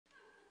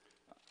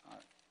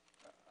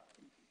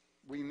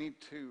we need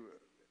to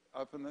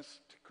open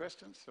this to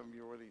questions. Some of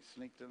you already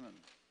sneaked in and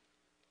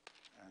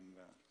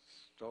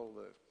stole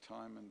the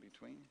time in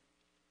between.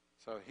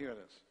 So here it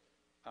is.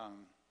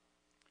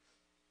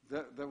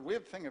 The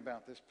weird thing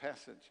about this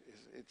passage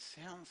is it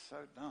sounds so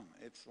dumb.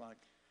 It's like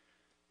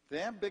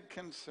their big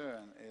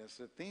concern is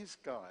that these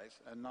guys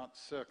are not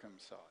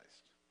circumcised.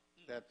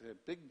 That's a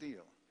big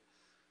deal.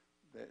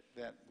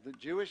 That the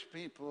Jewish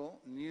people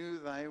knew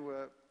they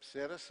were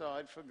set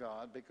aside for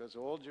God because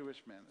all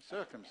Jewish men are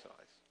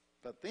circumcised.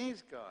 But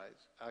these guys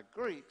are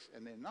Greeks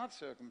and they're not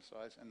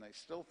circumcised and they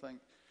still think.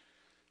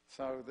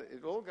 So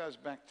it all goes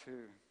back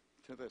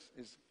to this.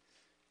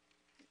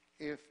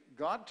 If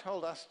God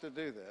told us to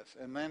do this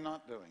and they're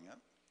not doing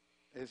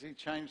it, has he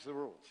changed the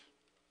rules?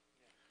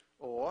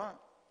 Yeah. Or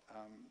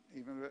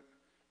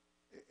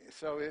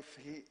so if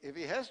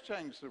he has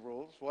changed the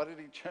rules, what did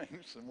he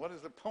change them? What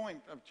is the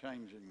point of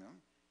changing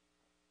them?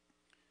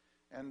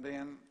 And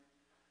then,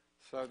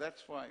 so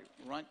that's why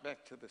right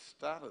back to the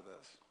start of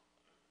this,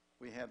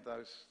 we had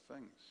those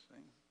things,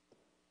 see?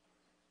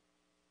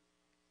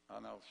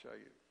 And I'll show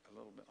you a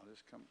little bit. I'll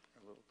just come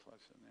a little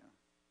closer now.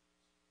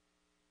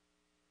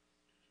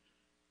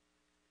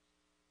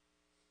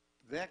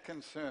 Their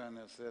concern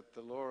is that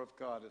the law of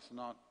God is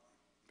not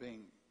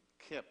being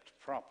kept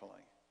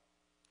properly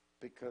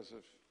because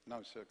of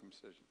no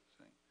circumcision.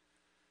 See?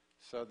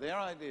 So their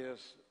idea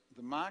is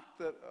the mark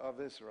of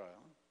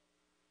Israel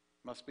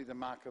must be the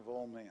mark of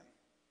all men.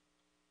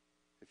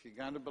 If you're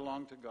going to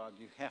belong to God,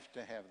 you have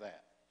to have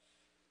that.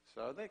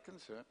 So they're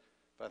concerned.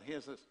 But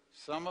here's this.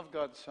 Some of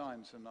God's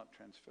signs are not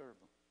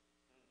transferable.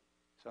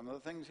 Some of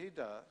the things he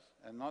does,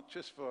 and not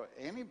just for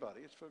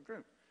anybody, it's for a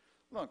group.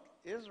 Look,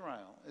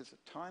 Israel is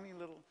a tiny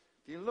little,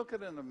 if you look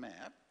at it in a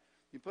map,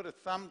 you put a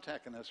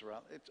thumbtack in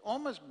Israel, it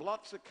almost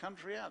blots the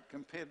country out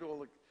compared to all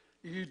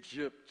the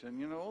Egypt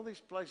and, all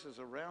these places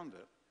around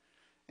it.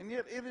 And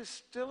yet it is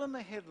still in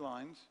the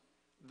headlines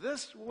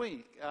this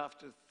week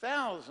after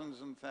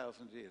thousands and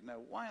thousands of years. Now,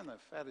 why in the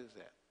fat is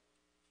that?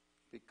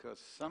 Because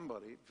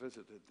somebody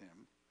visited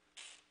them.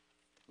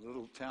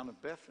 Little town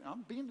of Bethlehem.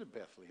 I've been to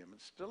Bethlehem.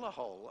 It's still a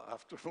hole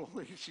after all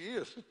these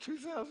years.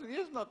 2,000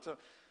 years, not so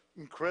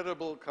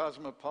incredible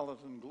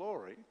cosmopolitan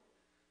glory.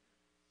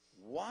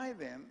 Why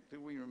then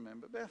do we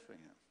remember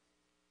Bethlehem?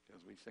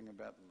 Because we sing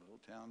about the little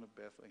town of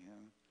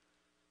Bethlehem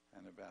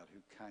and about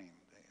who came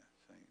there.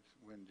 See,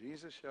 when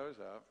Jesus shows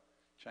up,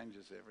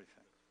 changes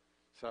everything.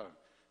 So,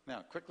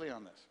 now, quickly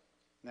on this.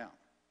 Now,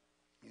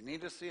 you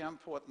need to see how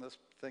important this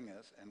thing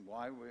is and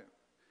why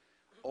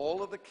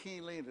all of the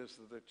key leaders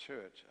of the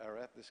church are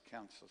at this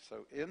council.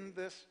 So in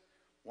this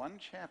one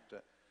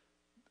chapter,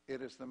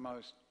 it is the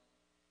most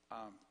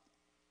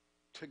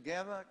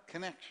together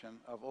connection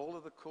of all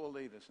of the core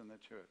leaders in the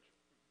church.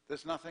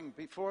 There's nothing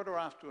before it or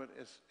after it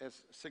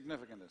as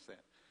significant as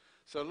that.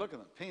 So look at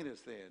them.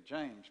 Peter's there,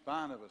 James,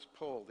 Barnabas,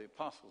 Paul, the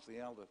apostles, the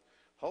elders,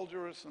 whole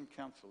Jerusalem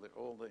council, they're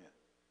all there.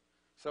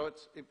 So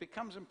it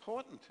becomes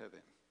important to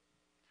them.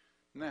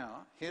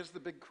 Now, here's the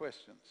big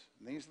questions.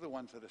 And these are the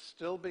ones that are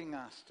still being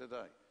asked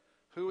today.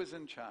 Who is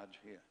in charge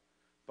here?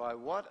 By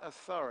what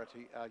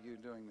authority are you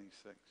doing these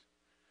things?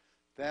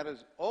 That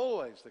is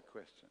always the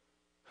question.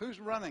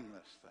 Who's running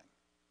this thing?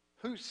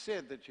 Who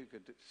said that you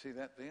could see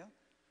that deal?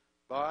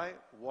 By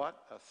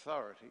what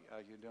authority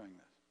are you doing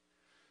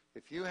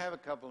this? If you have a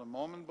couple of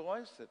Mormon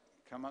boys that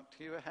come up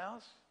to your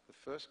house, the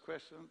first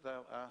question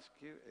they'll ask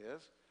you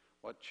is,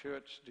 what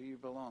church do you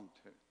belong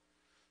to?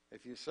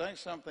 If you say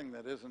something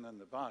that isn't in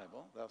the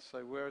Bible, they'll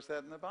say, where is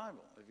that in the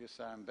Bible? If you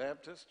say, I'm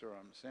Baptist, or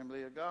I'm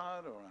Assembly of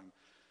God, or I'm,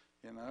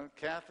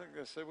 Catholic,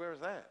 they'll say, where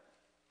is that?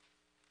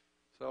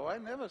 So I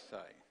never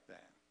say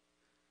that.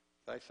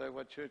 They say,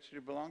 what church do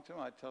you belong to?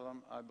 I tell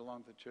them, I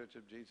belong to the Church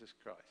of Jesus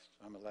Christ.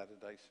 I'm a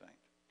Latter-day Saint.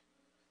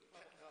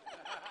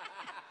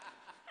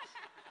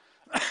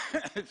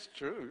 It's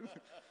true.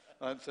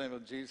 I'd say, well,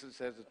 Jesus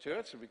has a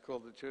church, and we call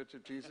it the Church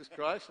of Jesus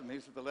Christ, and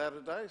these are the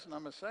latter days, and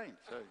I'm a saint.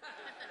 So,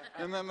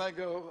 and then they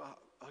go,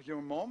 oh, you're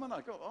a Mormon?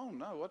 I go, oh,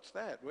 no, what's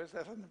that? Where's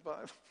that in the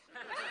Bible?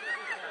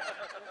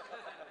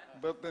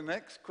 But the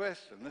next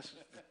question, this is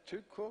the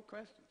two core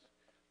questions.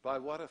 By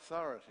what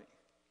authority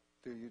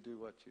do you do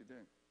what you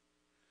do?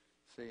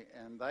 See,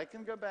 and they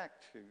can go back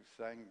to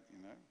saying,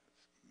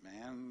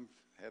 man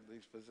had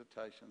these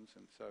visitations,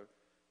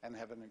 and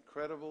have an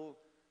incredible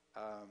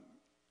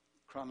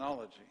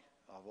chronology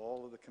of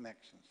all of the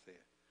connections there.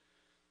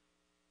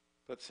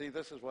 But see,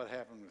 this is what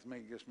happened with me.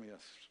 It gives me a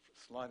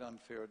slight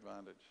unfair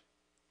advantage.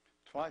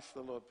 Twice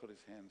the Lord put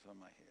his hands on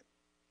my head,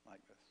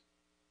 like this.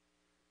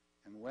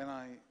 And when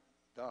I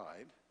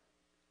died,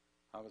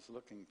 I was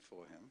looking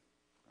for him.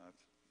 I've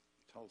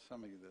told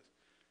some of you this.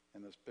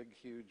 In this big,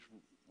 huge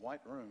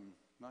white room,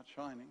 not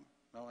shining,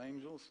 no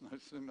angels, no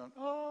singing,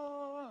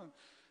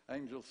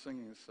 angels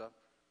singing and stuff.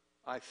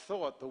 I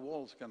thought the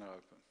wall's going to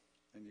open.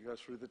 And you go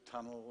through the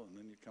tunnel, and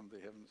then you come to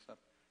heaven and stuff.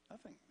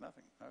 Nothing.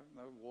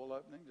 No wall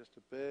opening, just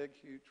a big,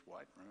 huge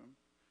white room.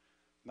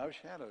 No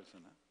shadows in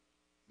it.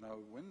 No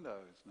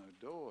windows, no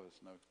doors,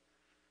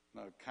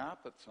 no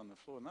carpets on the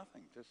floor,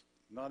 nothing. Just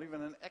Not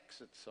even an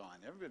exit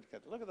sign. Everybody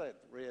goes, look at that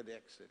red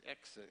exit,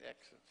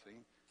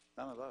 see?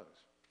 None of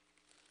those.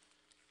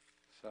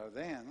 So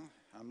then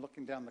I'm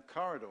looking down the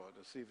corridor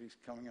to see if he's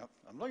coming up.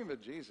 I'm looking for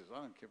Jesus.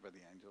 I don't care about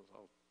the angels.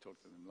 I'll talk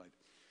to them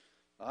later.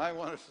 I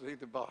want to see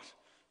the boss.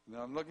 And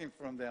I'm looking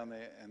for him down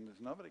there, and there's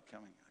nobody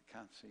coming. I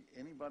can't see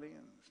anybody,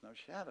 and there's no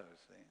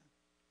shadows there.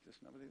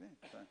 Just nobody there.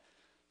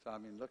 So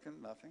I've been looking,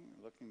 nothing,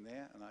 looking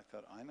there, and I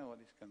thought, I know what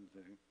he's going to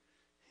do.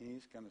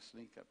 He's going to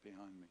sneak up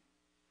behind me.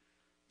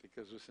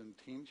 Because it was in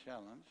Teen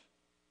Challenge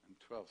on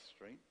 12th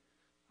Street.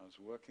 I was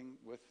working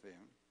with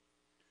them.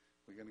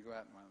 We're going to go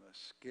out on one of the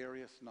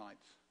scariest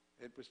nights.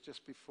 It was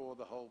just before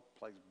the whole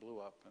place blew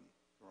up and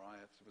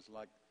riots. It was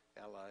like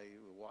LA,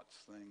 the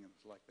Watts thing, and it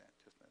was like that,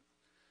 just that.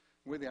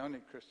 We're the only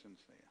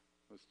Christians there.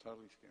 It was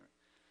totally scary.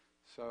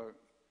 So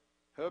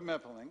Herb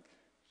Meppelink,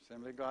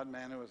 Assembly of God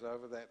man who was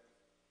over that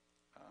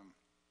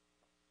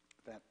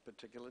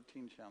particular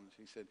Teen Challenge,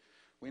 he said,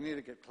 we need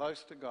to get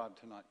close to God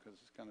tonight because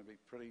it's going to be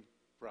pretty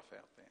rough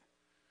out there.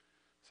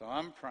 So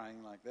I'm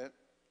praying like that,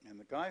 and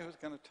the guy who's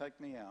going to take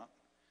me out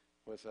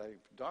was a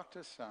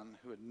doctor's son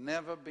who had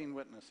never been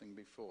witnessing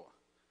before.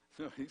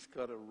 So he's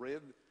got a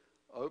red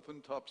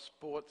open-top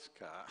sports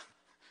car,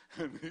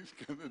 and he's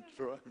going to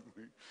drive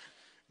me.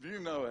 Do you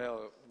know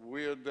how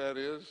weird that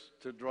is,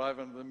 to drive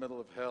into the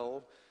middle of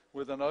hell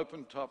with an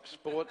open-top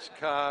sports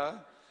car?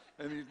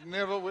 And he's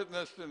never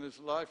witnessed in his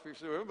life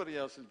before. Everybody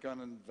else has gone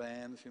in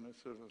vans,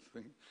 sort of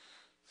thing.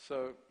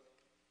 So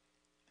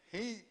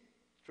he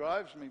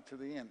drives me to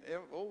the end. The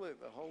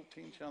whole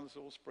Teen Challenge is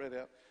all spread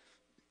out.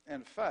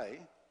 And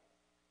Faye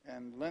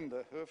and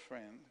Linda, her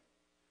friend,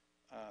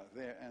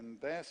 there,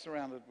 and they're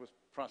surrounded with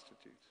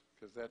prostitutes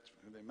because that's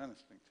who they're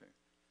ministering to.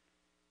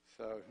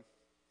 So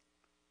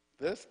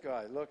this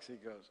guy looks, he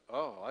goes,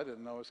 oh, I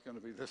didn't know it was going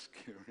to be this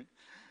scary.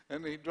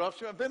 And he drops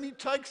you, and then he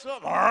takes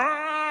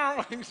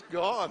off. He's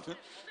gone.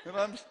 And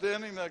I'm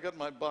standing there, I got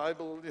my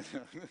Bible,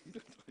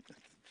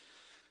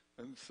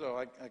 And so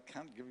I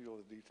can't give you all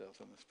the details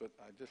on this, but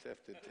I just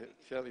have to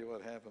tell you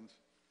what happens.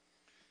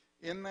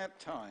 In that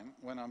time,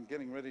 when I'm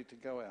getting ready to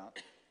go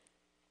out,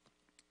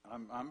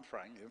 I'm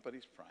praying.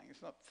 Everybody's praying.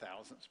 It's not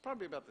thousands. It's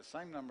probably about the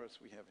same number as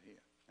we have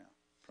here now,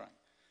 praying.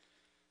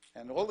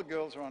 And all the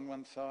girls are on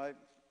one side.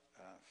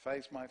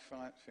 Faye's my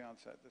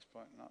fiance at this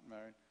point, not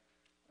married.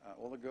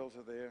 All the girls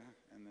are there,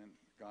 and then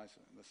guys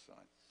are on this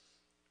side.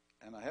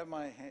 And I have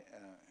my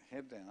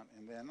head down,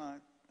 and then I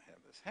have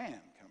this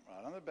hand come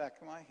right on the back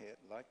of my head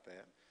like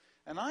that.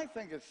 And I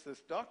think it's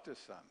this doctor's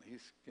son.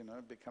 He's,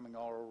 becoming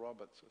Oral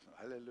Roberts or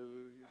something.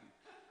 Hallelujah.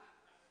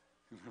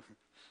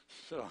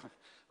 So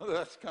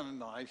that's kind of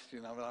nice,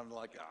 but I'm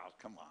like, oh,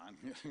 come on.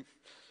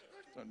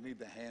 Don't need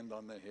the hand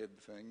on the head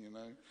thing,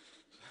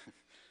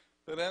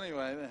 But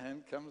anyway, the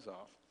hand comes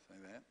off, say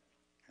that.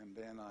 And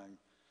then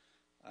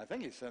I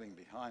think he's sitting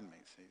behind me,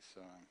 see,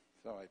 so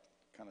I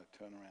kind of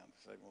turn around and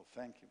say, well,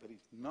 thank you. But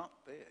he's not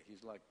there.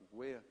 He's like,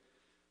 where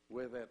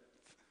that,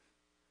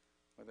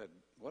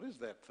 what is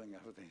that thing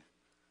over there?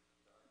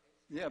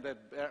 Yeah,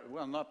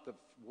 well, not the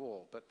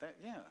wall, but that,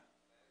 yeah.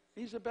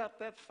 He's about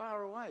that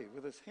far away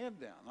with his head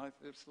down.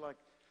 It's like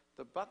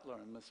the butler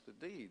in Mr.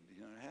 Deed,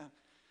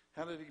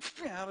 How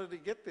did he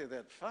get there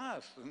that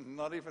fast and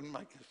not even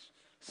make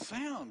a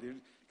sound?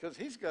 Because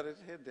he's got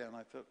his head down.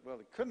 I thought, well,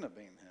 it couldn't have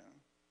been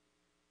him.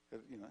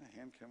 A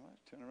hand came up,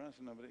 turn around,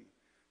 so nobody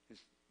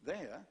is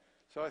there.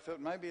 So I thought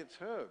maybe it's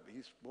Herb.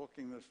 He's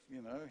walking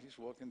he's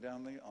walking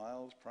down the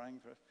aisles praying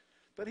for us.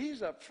 But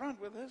he's up front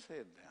with his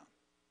head down.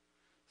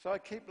 So I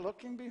keep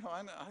looking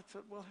behind. I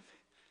thought, well,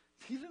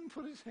 if he didn't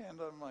put his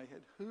hand on my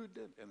head, who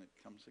did? And it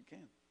comes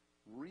again.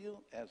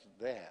 Real as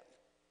that.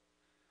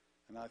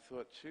 And I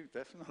thought, shoot,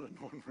 that's not an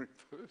ordinary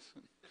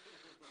person.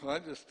 I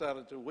just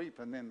started to weep,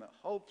 and then the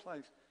whole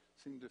place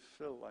seemed to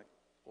fill like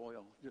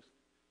oil, just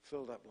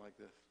filled up like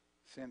this.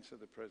 Sense of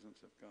the presence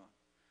of God.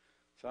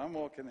 So I'm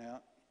walking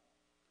out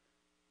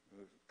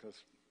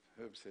because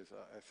Herb says,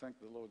 I think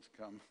the Lord's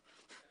come.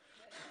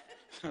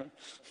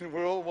 So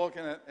we're all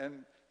walking out,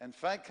 and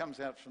Faye comes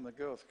out from the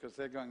girls because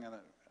they're going in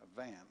a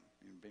van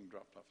being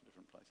dropped off at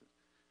different places.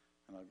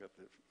 And I've got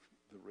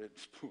the red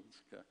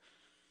sports car.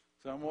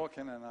 So I'm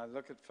walking and I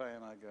look at Faye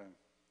and I go,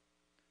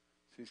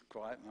 she's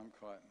quiet and I'm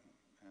quiet.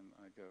 And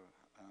I go,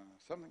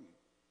 something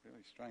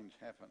really strange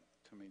happened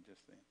to me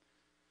just then.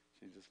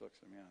 She just looks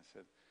at me and I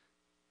said,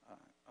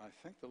 I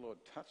think the Lord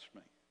touched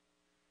me.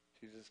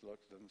 She just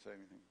looks, doesn't say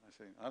anything. I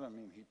say, I don't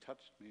mean he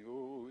touched me.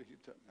 Oh, he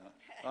touched me.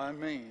 No. I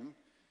mean,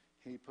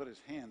 he put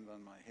his hand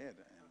on my head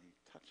and he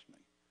touched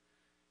me.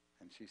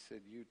 And she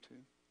said, you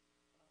too?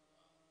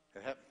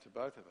 It happened to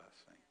both of us.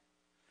 See?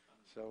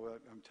 So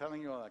I'm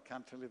telling you all, I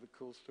can't tell you the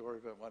cool story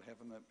about what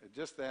happened.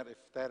 Just that, if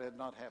that had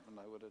not happened,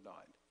 I would have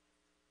died.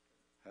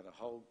 Had a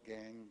whole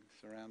gang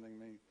surrounding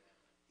me.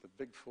 The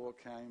Big Four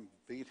came,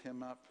 beat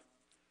him up.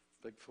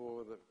 Big Four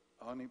were the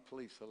only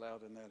police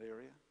allowed in that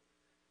area.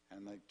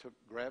 And they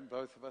grabbed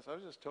both of us. I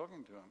was just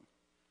talking to him.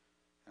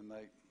 And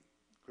they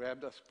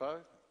grabbed us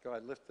both. The guy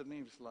lifted me.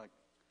 He was like,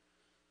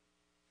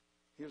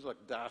 he was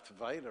like Darth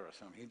Vader or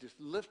something. He just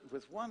lifted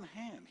with one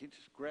hand. He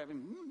just grabbed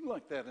him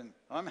like that, and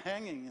I'm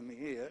hanging in the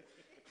air,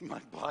 my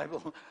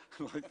Bible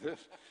like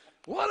this.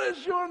 What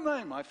is your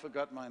name? I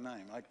forgot my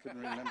name. I couldn't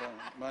remember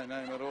my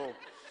name at all.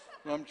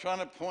 I'm trying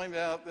to point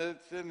out that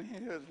it's in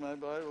here. It's my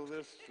Bible.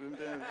 This and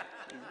that.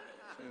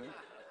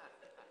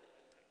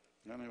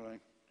 Anyway,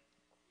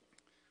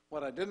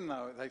 what I didn't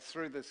know, they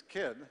threw this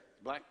kid,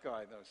 black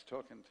guy that I was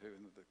talking to,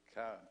 into the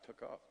car and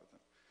took off with him.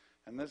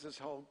 And there's this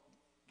whole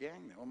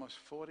gang there, almost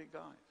 40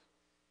 guys.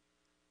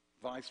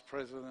 Vice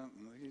president,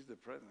 and he's the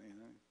president, you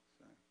know.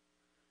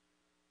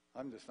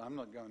 So I'm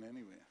not going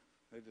anywhere.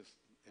 They're just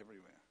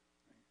everywhere.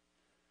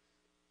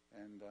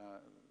 And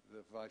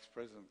the vice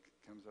president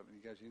comes up and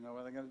he goes, you know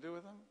what they're going to do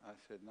with him? I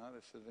said, no. They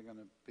said they're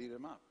going to beat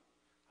him up.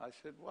 I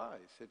said, why?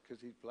 He said,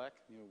 because he's black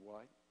and you're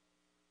white.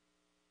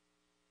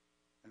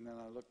 And then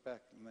I looked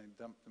back and they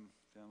dumped him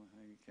down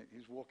the thing.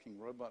 He's walking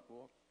robot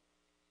walk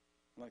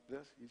like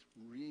this. He's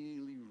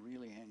really,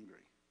 really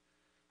angry.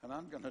 And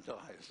I'm going to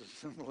die. It's as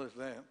simple as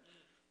that.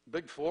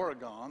 Big Four are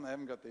gone. They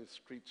haven't got their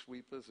street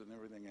sweepers and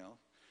everything else.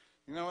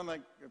 You know when they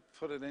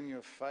put it in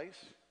your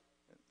face?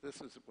 This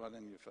is what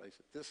in your face.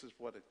 This is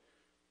what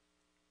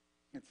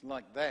it's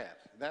like that.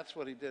 That's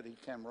what he did. He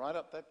came right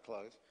up that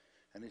close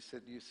and he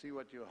said, do you see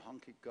what your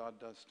honky God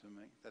does to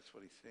me? That's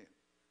what he said.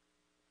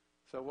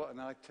 So what,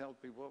 and I tell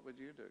people, what would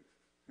you do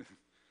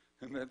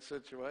in that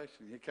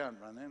situation? You can't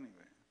run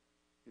anywhere.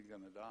 You're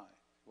going to die.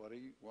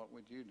 What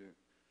would you do?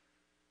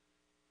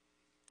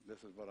 This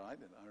is what I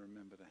did. I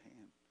remembered a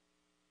hand.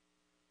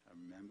 I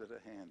remembered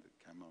a hand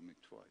that came on me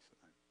twice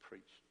and I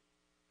preached.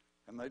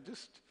 And they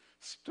just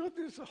stood,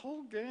 there's a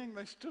whole gang,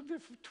 they stood there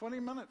for 20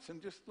 minutes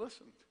and just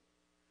listened.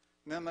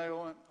 And then they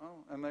all went,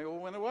 oh, and they all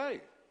went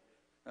away.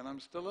 And I'm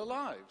still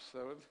alive, so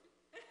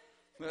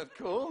isn't that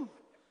cool?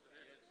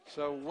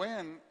 So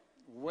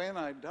when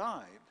I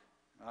died,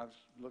 I was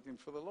looking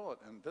for the Lord.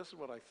 And this is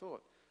what I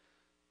thought.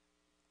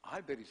 I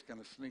bet he's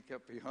going to sneak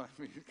up behind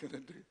me. He's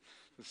going to do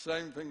the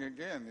same thing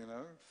again, you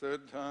know,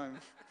 third time.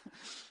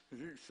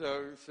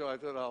 So I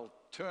thought I'll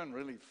turn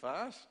really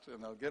fast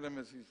and I'll get him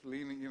as he's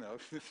leaning, you know.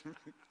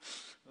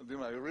 I'll do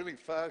my really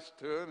fast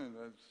turn and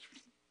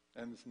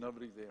there's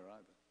nobody there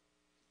either.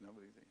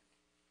 Nobody there.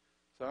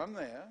 So I'm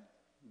there,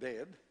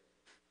 dead,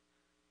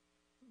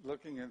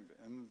 looking at,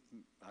 and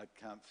I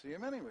can't see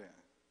him anywhere.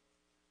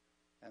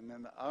 And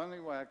then the only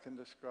way I can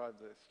describe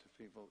this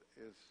to people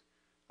is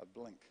a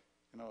blink.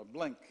 You know, a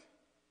blink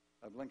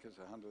is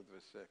 100th of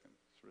a second.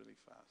 It's really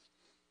fast.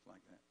 It's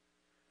like that.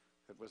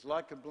 It was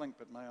like a blink,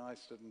 but my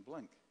eyes didn't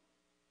blink.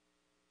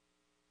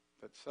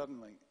 But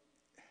suddenly,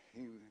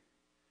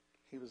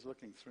 he was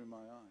looking through my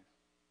eyes.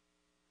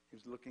 He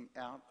was looking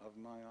out of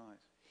my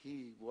eyes.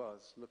 He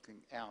was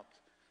looking out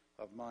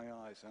of my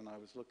eyes, and I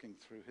was looking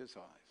through his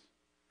eyes.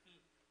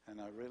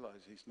 And I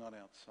realized he's not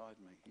outside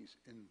me. He's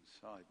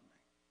inside me.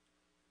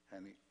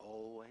 And he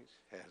always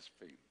has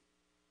been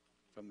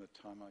from the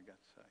time I got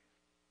saved.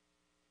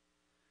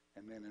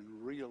 And then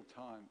in real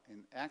time, in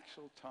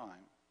actual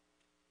time,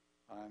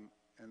 I'm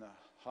in a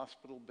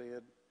hospital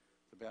bed,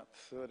 about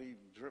 30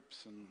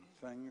 drips and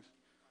things,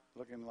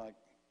 looking like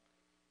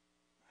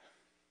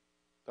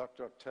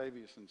Dr.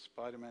 Octavius in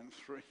Spider-Man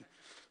 3.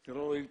 Got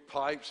all these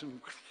pipes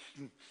and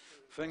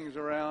things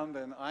around,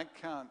 and I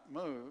can't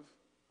move.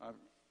 I'm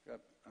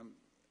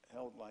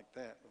held like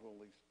that with all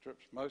these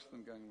drips, most of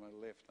them going to my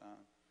left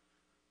arm,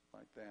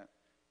 like that.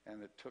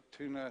 And it took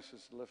 2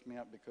 nurses to lift me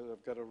up because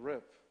I've got a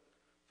rip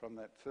from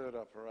that third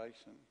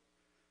operation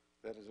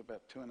that is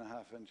about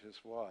 2.5 inches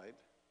wide,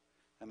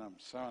 and I'm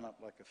sewn up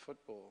like a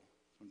football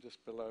from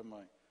just below my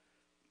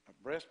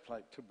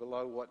breastplate to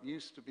below what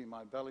used to be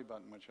my belly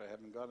button, which I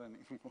haven't got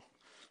anymore.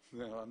 You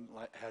know, I'm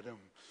like Adam,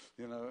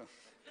 you know,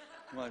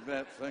 like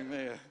that thing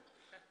there.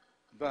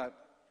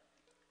 But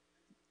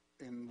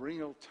in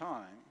real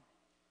time,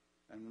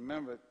 and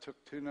remember, it took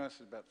 2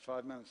 nurses about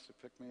 5 minutes to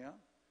pick me up.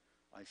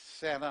 I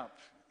sat up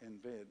in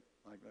bed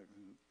like that,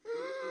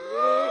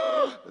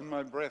 and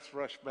my breath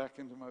rushed back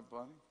into my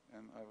body,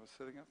 and I was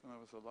sitting up and I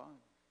was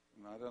alive.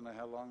 And I don't know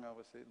how long I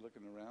was there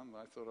looking around.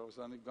 I thought I was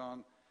only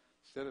gone,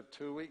 instead of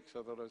 2 weeks,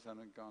 I thought I was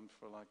only gone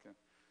for like a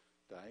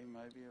day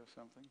maybe or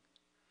something.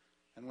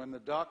 And when the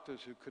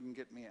doctors who couldn't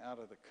get me out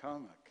of the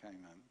coma came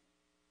in,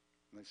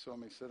 and they saw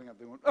me sitting up,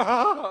 they went,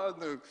 ah,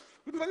 and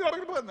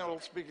they're all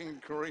speaking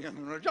Korean,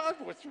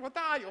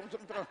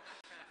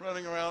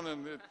 running around,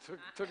 and it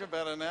took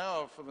about an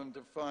hour for them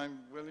to find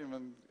William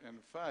and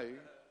Faye.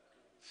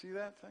 See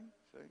that thing?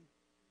 See?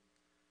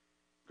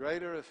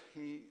 Greater is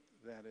he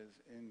that is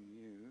in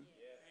you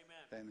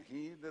than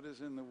he that is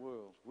in the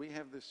world. We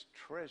have this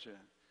treasure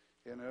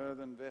in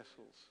earthen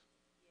vessels.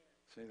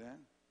 See that?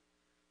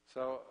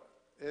 So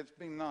it's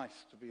been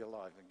nice to be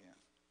alive again.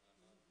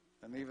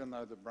 And even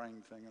though the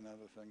brain thing and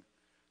other things,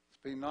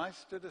 it's been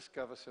nice to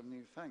discover some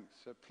new things.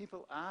 So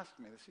people ask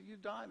me, they say, you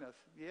died? I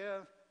said,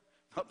 yeah,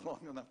 not long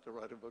enough to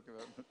write a book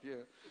about it, but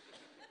yeah.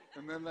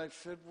 And then they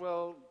said,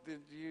 well,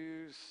 did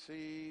you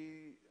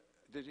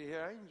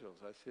hear angels?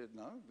 I said,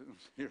 no, didn't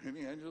hear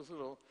any angels at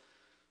all.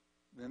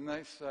 Then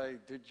they say,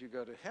 did you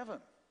go to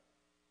heaven?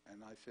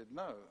 And I said,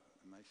 no.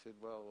 And they said,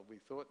 well, we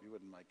thought you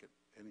wouldn't make it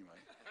anyway.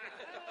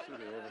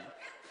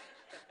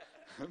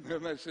 And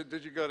then they said,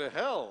 did you go to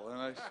hell? And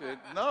I said,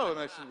 no. And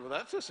I said, well,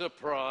 that's a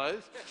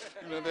surprise.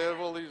 They have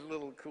all these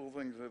little cool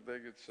things that they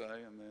could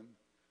say. And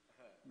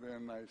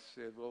then they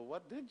said, well,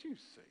 what did you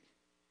see?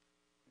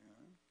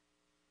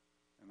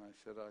 And I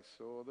said, I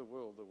saw the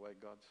world the way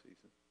God sees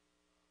it.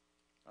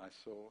 I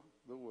saw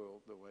the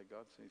world the way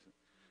God sees it.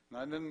 And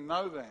I didn't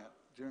know that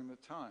during the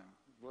time.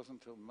 It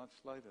wasn't until much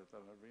later that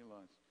I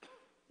realized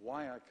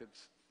why I could,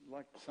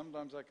 like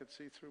sometimes I could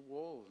see through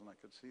walls and I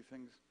could see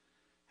things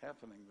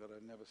happening that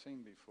I'd never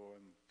seen before.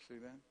 And see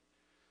that?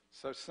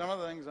 So some of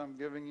the things I'm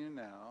giving you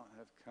now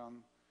have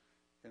come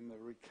in the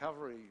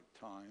recovery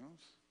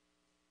times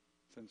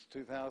since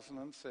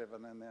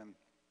 2007 and then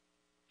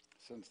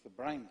since the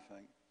brain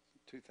thing,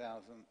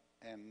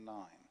 2009.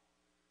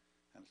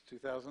 And it's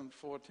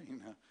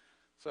 2014 now.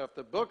 So if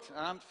the books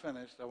aren't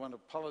finished, I want to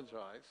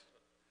apologize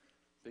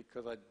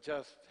because I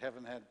just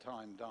haven't had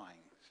time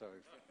dying. So,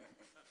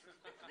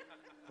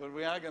 but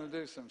we are going to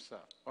do some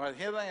stuff. All right,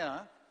 here they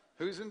are.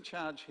 Who's in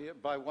charge here?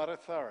 By what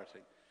authority?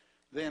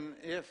 Then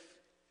if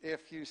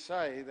you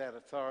say that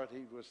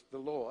authority was the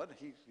Lord,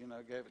 he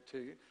gave it to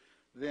you,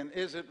 then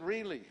is it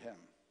really him?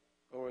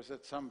 Or is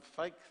it some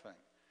fake thing?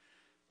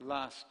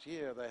 Last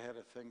year they had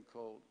a thing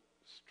called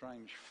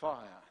Strange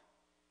Fire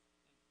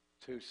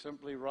to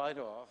simply write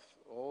off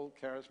all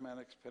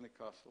charismatics,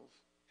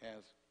 Pentecostals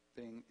as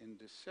being in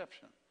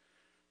deception.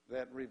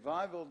 That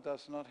revival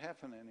does not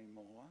happen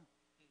anymore.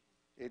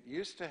 It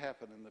used to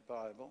happen in the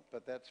Bible,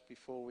 but that's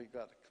before we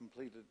got a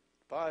completed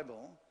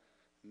Bible.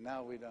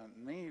 Now we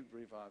don't need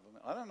revival.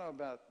 I don't know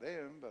about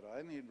them, but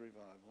I need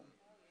revival.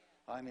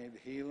 I need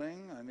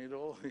healing. I need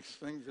all these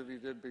things that he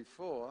did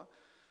before.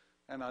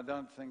 And I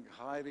don't think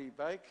Heidi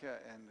Baker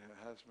and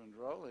her husband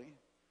Rolly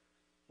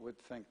would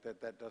think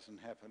that that doesn't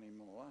happen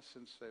anymore,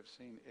 since they've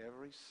seen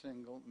every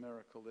single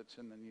miracle that's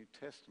in the New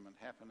Testament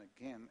happen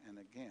again and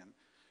again.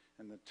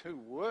 In the two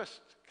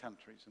worst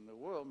countries in the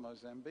world,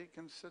 Mozambique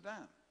and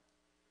Sudan,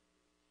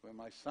 where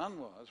my son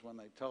was when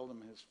they told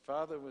him his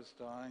father was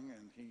dying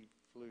and he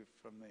flew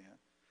from there.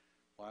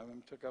 One of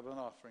them took up an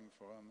offering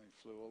for him. They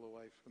flew all the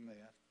way from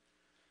there.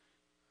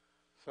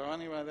 So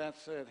anyway,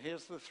 that's it.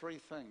 Here's the three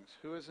things.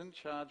 Who is in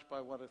charge by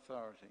what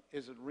authority?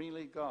 Is it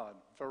really God?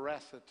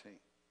 Veracity.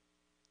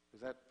 Is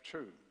that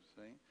true?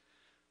 See?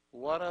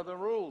 What are the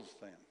rules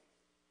then?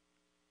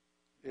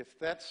 If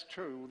that's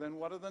true, then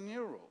what are the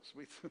new rules?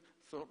 We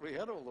thought we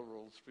had all the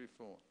rules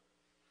before.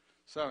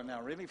 So now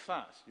really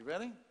fast. You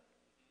ready?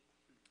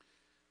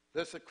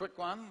 This is a quick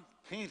one.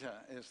 Peter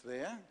is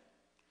there.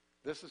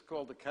 This is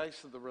called the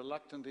case of the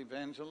reluctant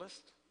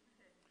evangelist.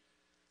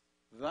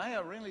 They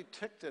are really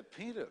ticked at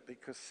Peter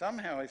because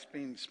somehow he's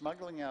been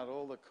smuggling out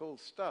all the cool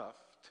stuff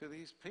to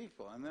these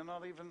people and they're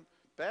not even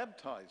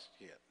baptized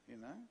yet,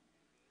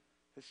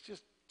 It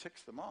just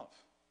ticks them off.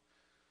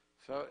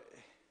 So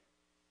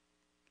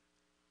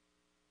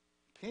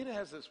Peter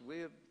has this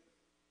weird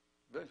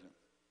vision.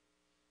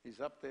 He's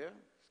up there.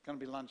 It's going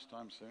to be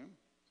lunchtime soon.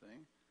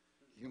 See?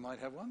 You might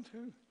have one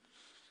too.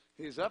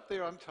 He's up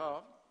there on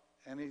top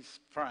and he's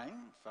praying,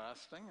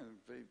 fasting, and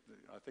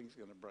I think he's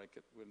going to break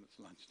it when it's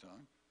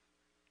lunchtime.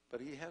 But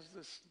he has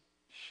this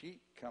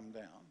sheet come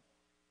down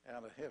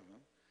out of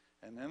heaven,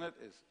 and in it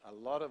is a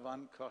lot of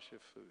unkosher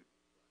food.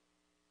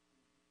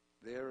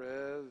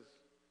 There is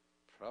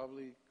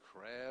probably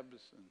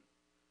crabs, and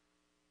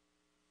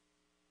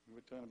we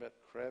were talking about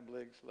crab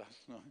legs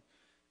last night,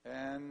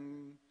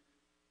 and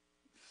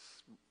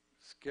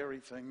scary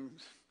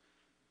things.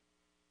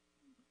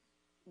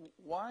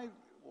 Why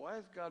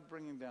is God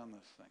bringing down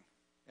this thing?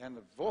 And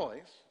the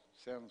voice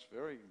sounds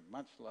very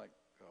much like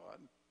God.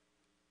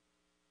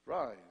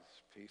 Rise,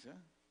 Peter,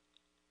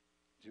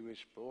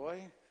 Jewish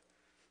boy.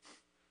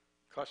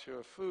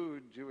 Kosher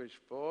food, Jewish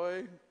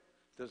boy.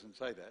 Doesn't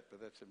say that, but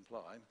that's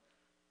implied.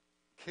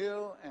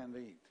 Kill and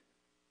eat.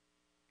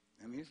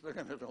 And he's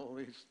looking at all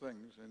these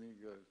things and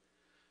he goes,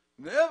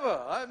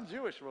 never, I'm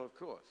Jewish. Well, of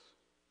course,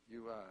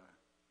 you are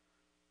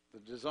the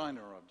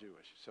designer of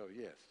Jewish. So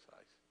yes,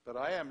 but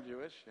I am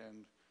Jewish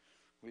and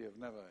we have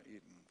never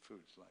eaten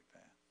foods like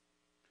that.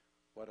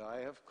 What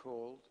I have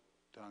called,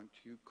 don't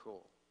you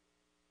call.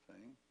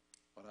 See?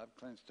 What I've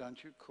cleansed,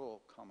 don't you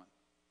call common.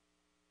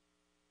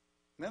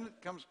 And then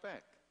it comes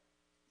back.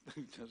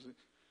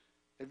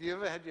 Have you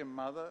ever had your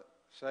mother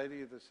say to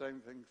you the same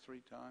thing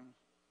 3 times?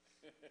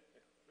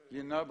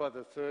 You know by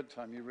the 3rd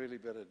time you really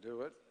better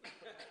do it.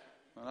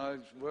 When I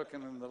was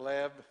working in the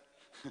lab,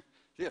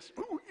 yes,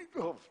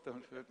 oh,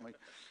 don't hurt me.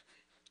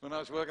 When I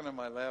was working in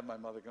my lab, my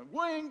mother going,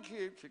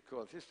 Winky, she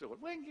called, she still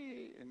went,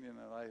 Winky, and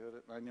I heard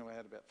it, and I knew I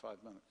had about 5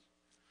 minutes.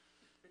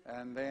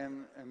 And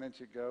then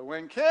she'd go,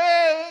 Winky,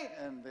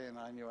 and then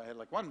I knew I had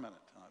like 1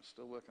 minute, and I was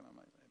still working on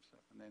my lab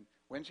stuff. And then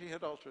when she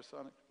hit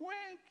ultrasonic,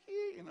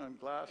 Winky, and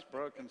glass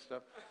broke and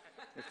stuff.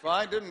 If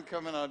I didn't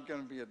come in, I'd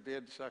going to be a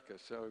dead sucker.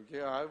 So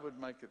yeah, I would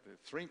make it there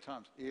 3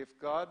 times. If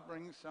God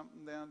brings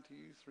something down to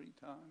you 3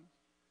 times,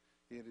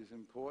 it is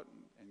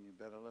important, and you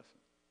better listen.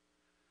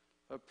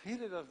 But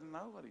Peter doesn't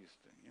know what he's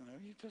doing. You know,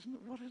 he doesn't know,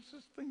 what is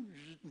this thing?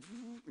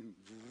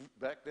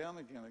 Back down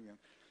again.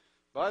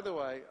 By the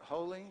way,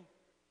 holy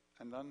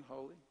and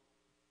unholy.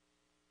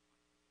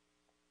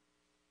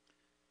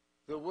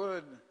 The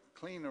word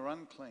clean or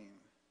unclean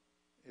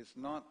is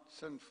not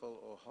sinful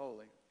or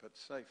holy, but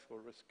safe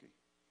or risky.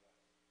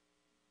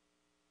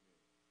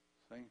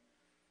 See?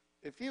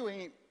 If you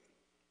eat,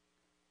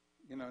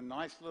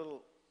 nice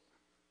little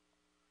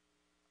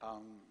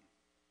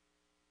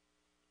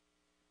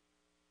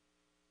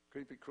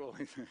creepy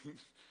crawly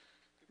things.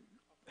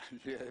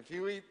 Yeah, if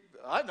you eat,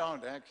 I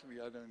don't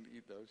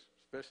eat those,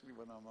 especially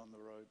when I'm on the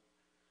road.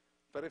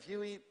 But if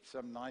you eat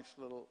some nice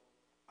little,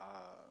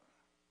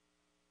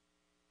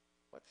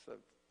 what's the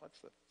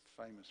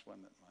famous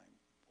one that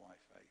my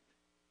wife ate?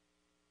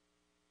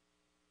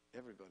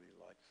 Everybody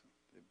likes them.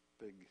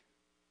 They're big.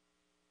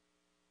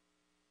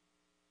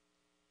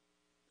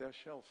 They're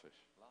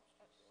shellfish.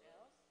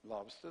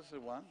 Lobsters are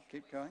one.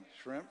 Keep going.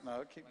 Shrimp,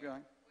 no, keep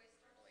going.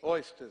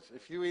 Oysters.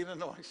 If you eat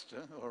an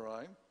oyster, all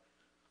right,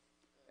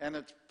 and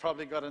it's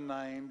probably got a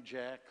name,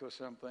 Jack or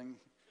something,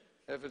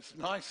 if it's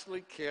nicely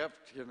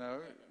kept, you're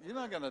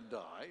not going to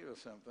die or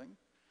something.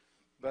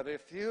 But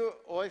if your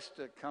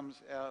oyster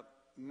comes out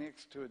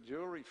next to a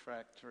jewelry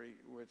factory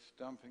which is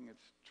dumping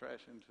its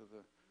trash into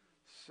the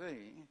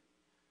sea,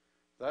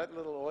 that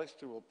little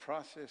oyster will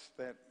process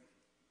that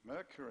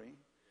mercury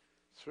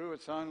through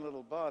its own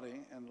little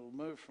body, and it'll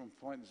move from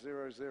 0.001%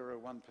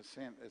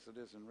 as it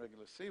is in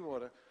regular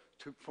seawater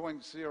to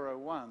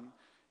 0.01,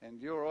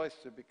 and your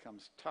oyster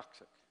becomes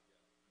toxic.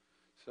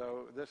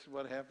 So this is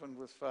what happened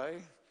with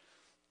Faye,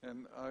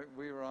 and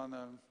we were on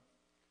a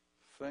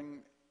thing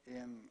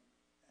in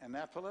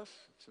Annapolis.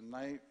 It's a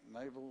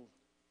naval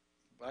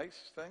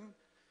base thing,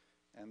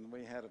 and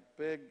we had a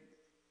big,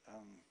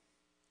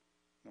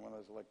 one of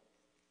those like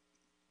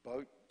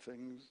boat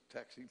things,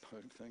 taxi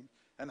boat thing,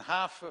 and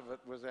half of it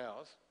was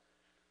ours.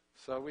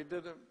 So we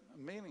did a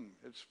meeting.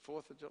 It's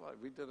 4th of July.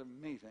 We did a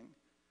meeting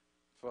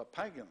for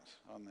pagans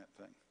on that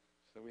thing.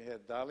 So we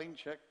had Darlene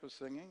Check was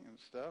singing and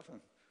stuff,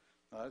 and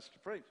I was to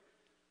preach.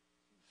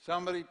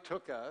 Somebody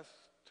took us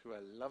to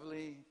a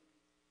lovely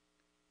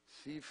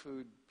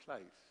seafood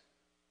place.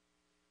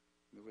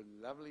 There were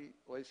lovely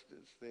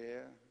oysters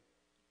there,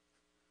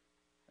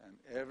 and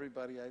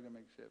everybody ate them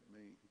except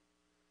me.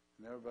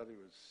 And everybody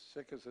was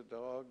sick as a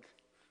dog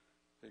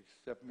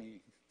except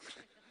me.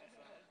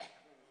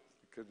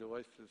 Because the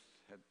oysters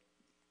had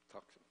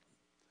toxin.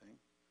 See?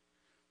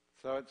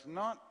 So it's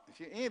not, if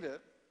you eat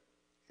it,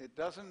 it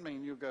doesn't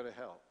mean you go to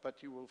hell,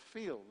 but you will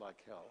feel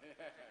like hell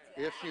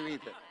if you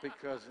eat it,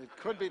 because it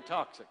could be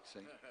toxic,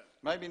 see.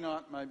 Maybe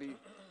not, maybe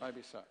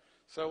so.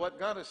 So what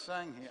God is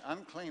saying here,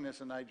 unclean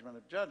is an agent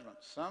of judgment.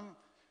 Some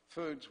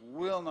foods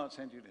will not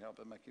send you to hell,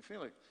 but make you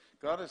feel it.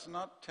 God is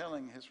not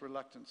telling his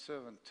reluctant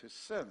servant to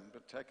sin,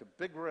 but take a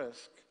big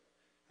risk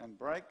and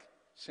break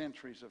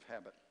centuries of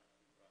habit.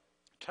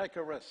 Take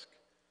a risk.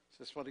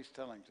 This is what he's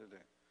telling to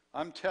do.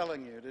 I'm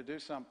telling you to do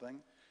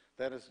something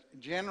that is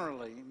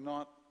generally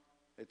not,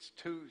 it's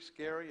too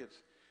scary.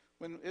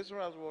 When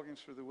Israel's walking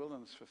through the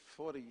wilderness for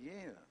 40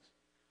 years,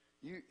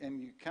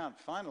 and you can't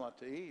find a lot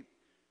to eat,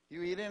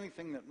 you eat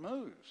anything that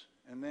moves.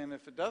 And then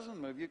if it doesn't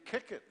move, you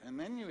kick it, and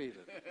then you eat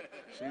it.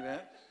 See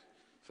that?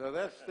 So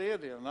that's their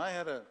deal. And I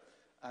had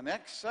an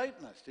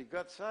ex-Satanist. He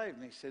got saved,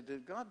 and he said,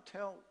 did God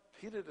tell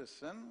Peter to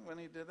sin when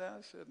he did that?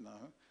 I said,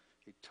 no.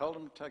 He told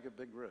him to take a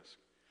big risk.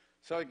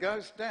 So he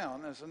goes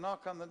down, there's a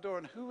knock on the door,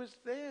 and who is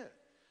there?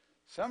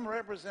 Some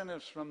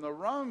representatives from the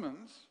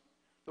Romans,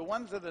 the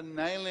ones that are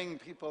nailing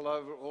people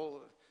over all,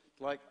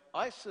 like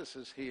ISIS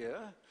is here,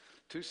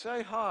 to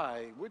say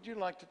hi. Would you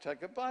like to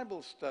take a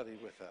Bible study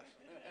with us?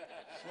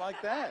 It's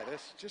like that.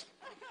 It's just,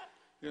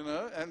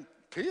 and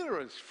Peter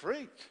is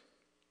freaked.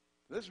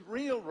 This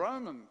real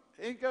Roman,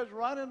 he goes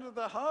right into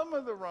the home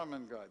of the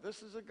Roman guy.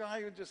 This is a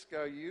guy who just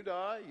go, you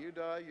die, you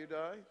die, you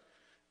die.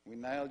 We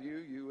nail you,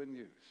 you and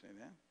you. See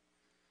that?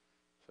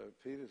 So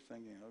Peter's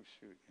thinking, oh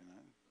shoot,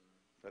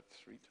 but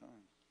 3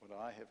 times. What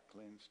I have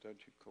cleansed,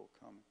 don't you call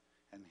common?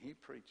 And he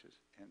preaches,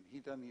 and he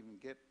doesn't even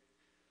get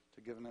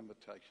to give an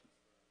invitation.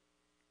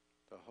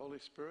 The Holy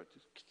Spirit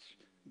just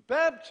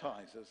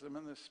baptizes them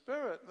in the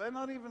Spirit. They're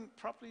not even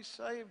properly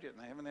saved yet.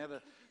 They haven't had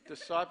a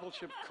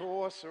discipleship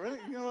course or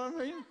anything, you know what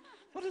I mean?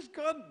 What is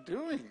God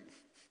doing?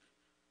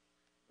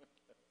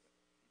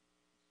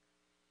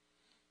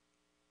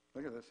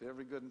 Look at this.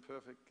 Every good and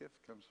perfect gift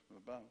comes from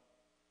above.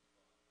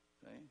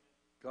 See?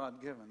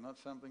 God-given, not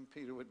something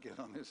Peter would get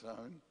on his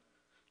own.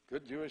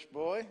 Good Jewish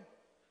boy.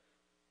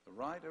 The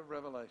right of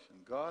revelation.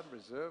 God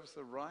reserves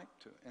the right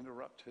to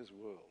interrupt his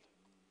world.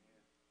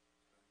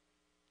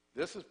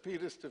 This is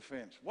Peter's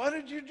defense. Why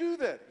did you do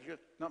that? He goes,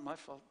 not my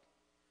fault.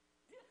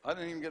 I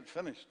didn't even get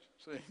finished.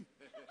 See?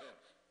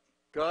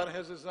 God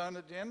has his own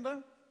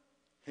agenda.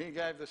 He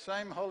gave the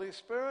same Holy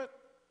Spirit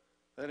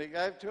that he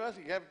gave to us.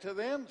 He gave it to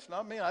them. It's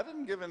not me. I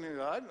didn't give any.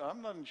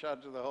 I'm not in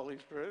charge of the Holy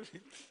Spirit.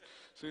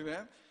 See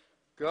that?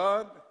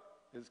 God,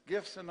 his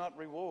gifts are not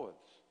rewards.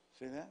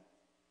 See that?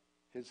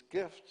 His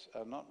gifts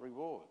are not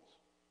rewards.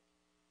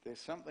 There's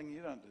something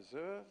you don't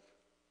deserve.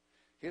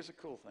 Here's a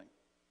cool thing.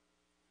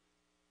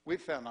 We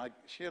found, I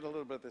shared a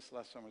little bit of this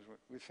last time,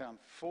 we found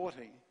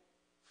 40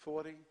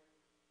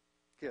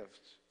 gifts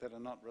that are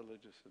not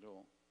religious at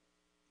all,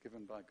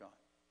 given by God.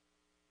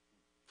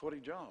 40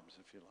 jobs,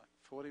 if you like,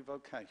 40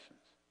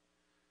 vocations.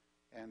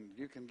 And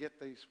you can get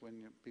these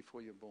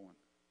before you're born.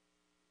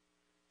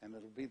 And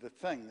it'll be the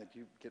thing that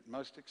you get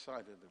most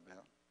excited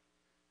about.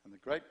 And the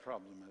great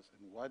problem is,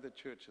 and why the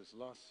church has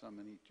lost so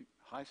many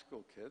high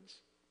school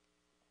kids,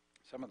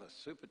 some of the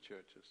super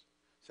churches,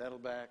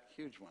 Saddleback,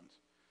 huge ones,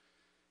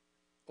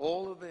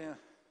 all of their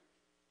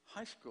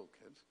high school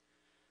kids,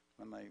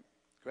 when they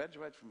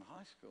graduate from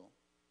high school,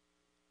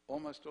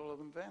 almost all of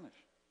them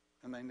vanish.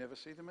 And they never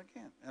see them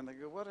again. And they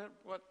go,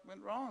 what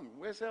went wrong?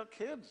 Where's our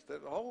kids?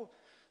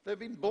 They've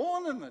been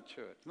born in the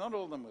church. Not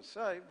all of them were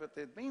saved, but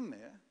they'd been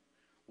there.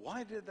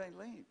 Why did they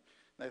leave?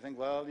 They think,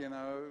 well,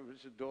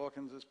 Richard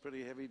Dawkins is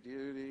pretty heavy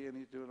duty, and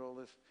he's doing all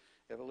this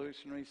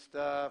evolutionary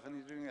stuff, and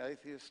he's doing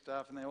atheist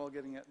stuff, and they're all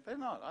getting it. They're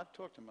not. I've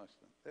talked to most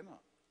of them. They're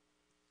not.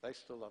 They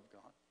still love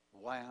God.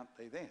 Why aren't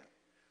they there?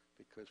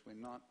 Because we're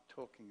not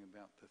talking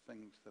about the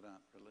things that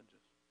aren't religious.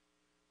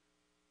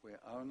 We're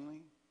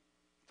only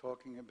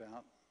talking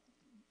about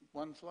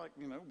ones like,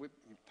 with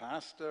a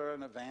pastor,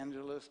 an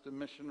evangelist, a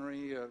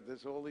missionary.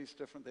 There's all these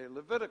different, they're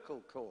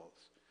Levitical calls.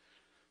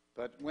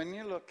 But when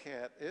you look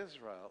at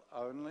Israel,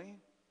 only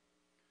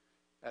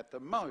at the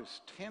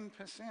most 10%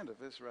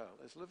 of Israel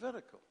is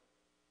Levitical.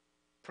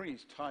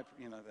 Priest type,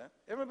 that.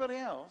 Everybody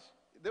else,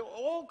 they're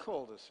all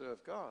called to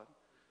serve God.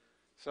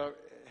 So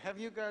have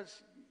you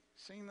guys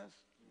seen this?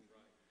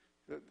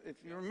 Right. If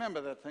you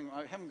remember that thing,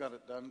 I haven't got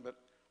it done, but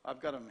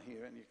I've got them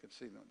here and you can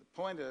see them.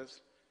 The point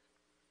is,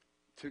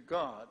 to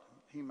God,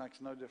 he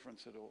makes no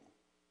difference at all.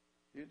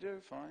 You do,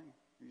 fine.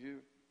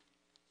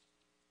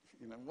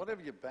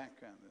 Whatever your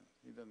background is,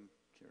 he doesn't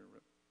care a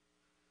rip.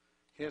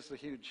 Here's the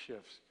huge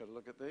shifts. Got to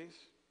look at these.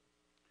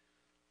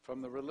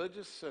 From the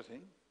religious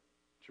city,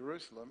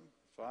 Jerusalem,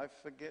 if I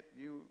forget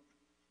you,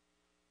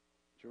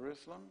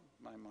 Jerusalem,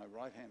 may my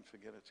right hand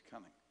forget its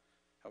cunning.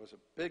 That was a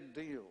big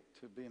deal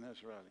to be an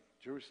Israeli.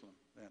 Jerusalem,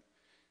 then.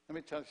 Let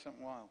me tell you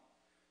something wild.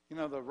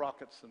 The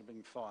rockets that are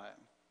being fired.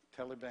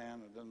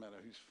 Taliban, it doesn't matter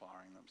who's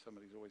firing them.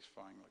 Somebody's always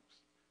firing like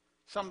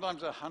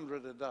sometimes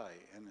 100 a day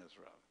in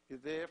Israel. You're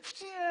there,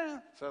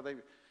 so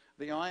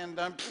the Iron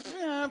Dome,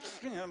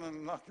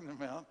 and knocking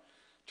them out,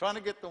 trying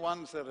to get the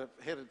ones that are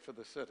headed for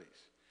the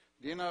cities.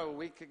 Do you know a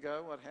week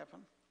ago what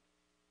happened?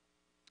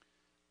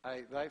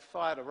 They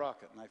fired a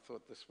rocket, and they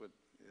thought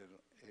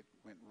it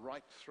went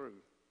right through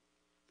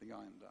the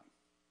Iron Dome,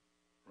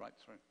 right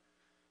through.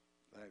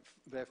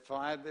 They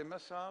fired their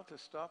missile to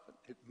stop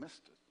it. It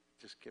missed it.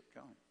 It just kept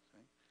going. See?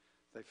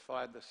 They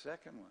fired the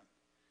second one.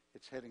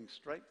 It's heading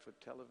straight for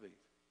Tel Aviv.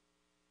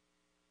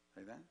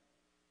 See that?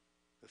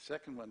 The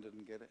second one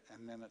didn't get it,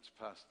 and then it's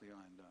past the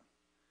Iron Dome.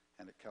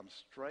 And it comes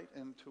straight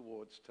in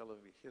towards Tel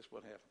Aviv. Here's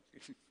what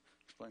happens.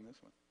 Explain this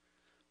one.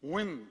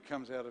 Wind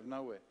comes out of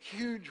nowhere.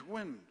 Huge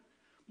wind.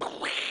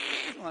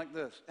 Like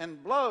this.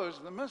 And blows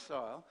the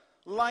missile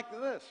like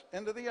this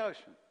into the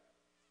ocean.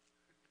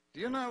 Do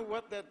you know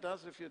what that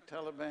does if you're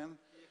Taliban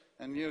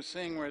and you're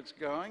seeing where it's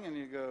going and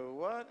you go,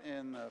 what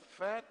in the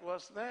fat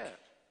was that?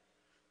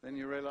 Then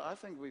you realize, I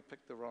think we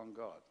picked the wrong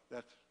God.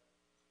 That's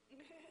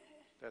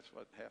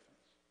what happens.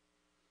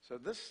 So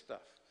this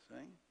stuff,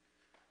 see?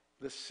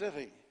 The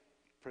city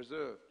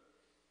preserved.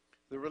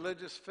 The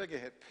religious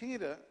figurehead.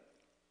 Peter,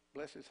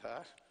 bless his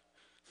heart.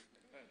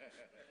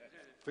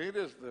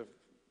 Peter's the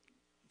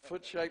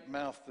foot-shaped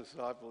mouth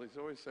disciple. He's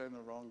always saying the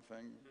wrong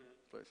thing.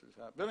 Bless his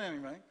heart. But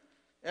anyway,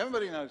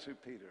 everybody knows who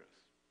Peter is.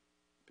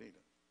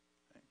 Peter.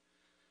 Okay.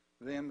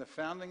 Then the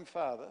founding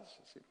fathers,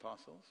 it's the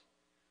apostles.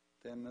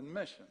 Then the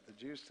mission, the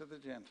Jews to the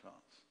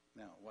Gentiles.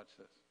 Now, watch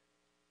this.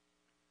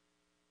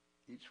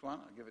 Each one,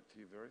 I'll give it to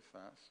you very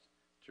fast.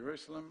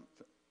 Jerusalem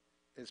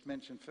is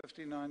mentioned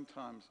 59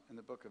 times in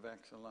the book of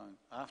Acts alone.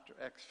 After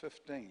Acts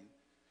 15,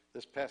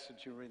 this passage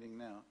you're reading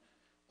now,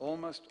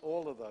 almost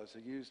all of those are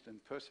used in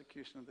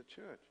persecution of the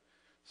church.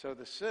 So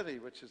the city,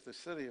 which is the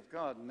city of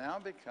God, now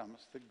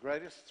becomes the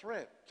greatest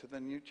threat to the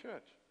new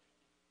church.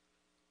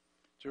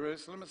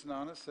 Jerusalem is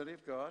known as city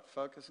of God,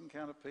 focus and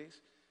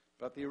counterpiece,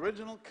 but the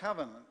original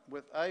covenant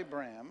with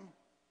Abraham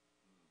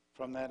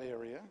from that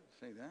area,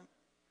 see that,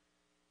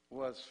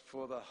 was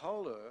for the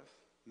whole earth,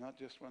 not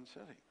just one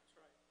city. That's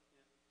right.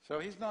 Yeah. So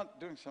he's not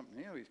doing something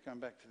new, he's come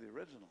back to the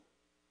original.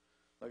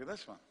 Look at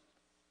this one.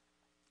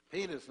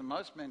 Peter's the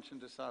most mentioned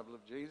disciple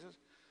of Jesus.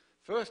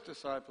 First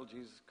disciple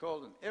Jesus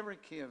called in every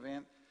key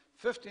event.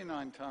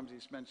 59 times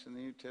he's mentioned in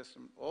the New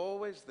Testament.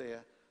 Always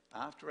there.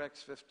 After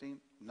Acts 15,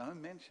 no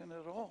mention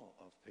at all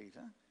of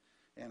Peter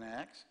in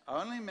Acts.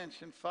 Only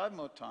mentioned 5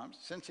 more times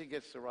since he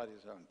gets to write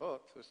his own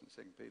book, 1st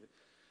and 2nd Peter.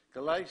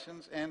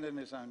 Galatians and in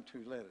his own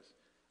 2 letters.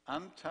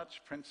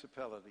 Untouched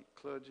principality,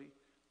 clergy,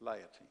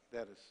 laity.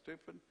 That is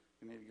stupid.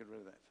 We need to get rid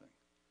of that thing.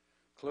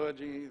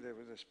 Clergy, there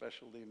was a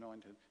special, the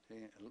anointed.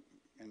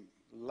 And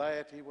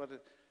laity,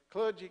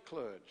 clergy.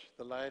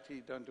 The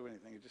laity don't do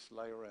anything. You just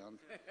lay around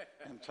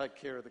and take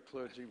care of the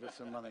clergy with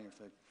some money.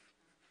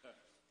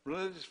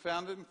 religious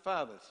founding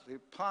fathers. The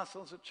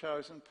apostles are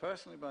chosen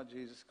personally by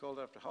Jesus, called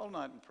after a whole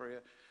night in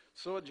prayer,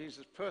 saw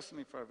Jesus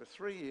personally for over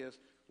 3 years,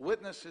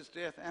 witnessed his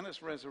death and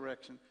his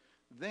resurrection.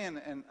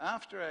 Then, and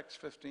after Acts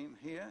 15,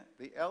 here,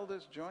 the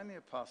elders join the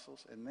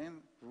apostles and then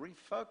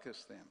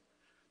refocus them.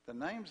 The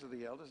names of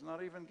the elders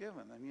not even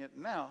given. And yet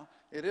now,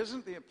 it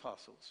isn't the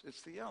apostles,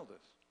 it's the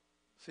elders.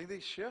 See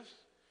these shifts?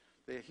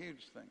 They're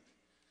huge things.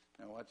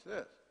 Now watch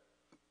this.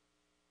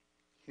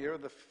 Here are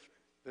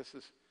this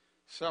is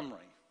summary.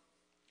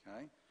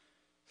 Okay?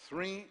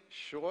 3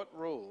 short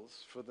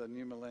rules for the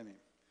new millennium.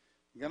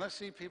 You're going to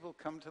see people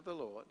come to the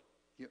Lord.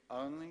 You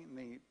only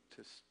need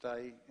to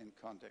stay in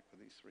contact with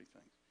these 3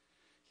 things.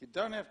 You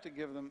don't have to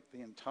give them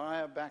the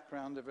entire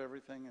background of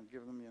everything and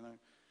give them,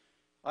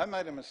 I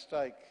made a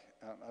mistake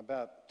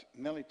about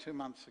nearly 2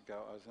 months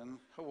ago. I was in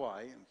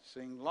Hawaii and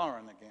seeing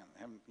Lauren again.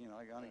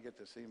 I only get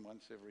to see him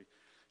once every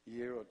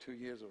year or 2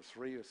 years or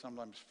 3 or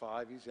sometimes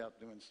 5. He's out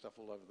doing stuff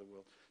all over the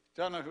world.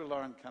 Don't know who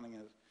Lauren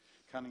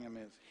Cunningham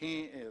is.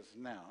 He is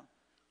now,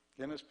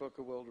 Guinness Book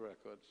of World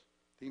Records,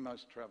 the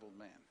most traveled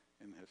man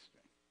in history.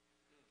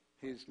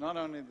 He's not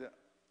only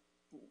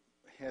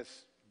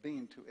has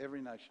been to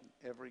every nation,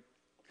 every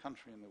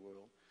country in the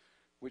world,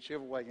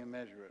 whichever way you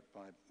measure it,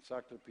 by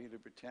Encyclopedia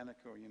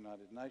Britannica or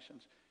United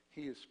Nations,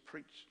 he has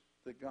preached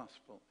the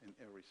gospel in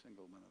every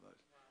single one of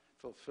those.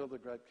 Fulfilled the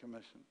Great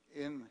Commission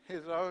in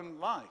his own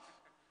life.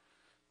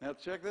 Now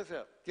check this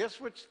out. Guess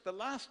which the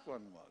last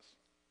one was?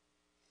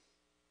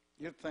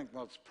 You'd think,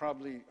 well, it's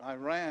probably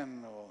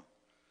Iran or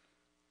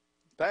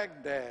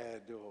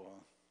Baghdad or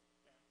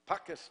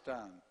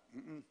Pakistan.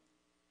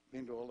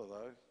 Been to all of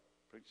those.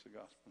 Preached the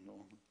gospel in all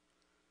of them.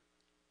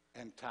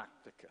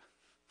 Antarctica.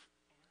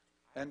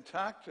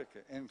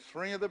 And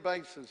 3 of the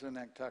bases in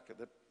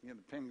Antarctica. The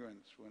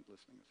penguins weren't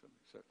listening or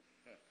something. So,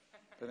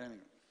 but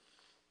anyway.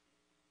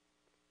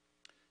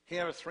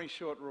 Here are 3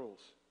 short rules.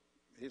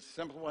 Here's a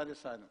simple way to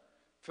say them.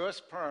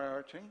 First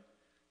priority,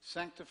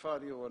 sanctify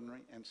the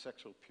ordinary and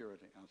sexual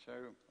purity. I'll show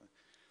you.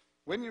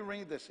 When you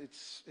read this,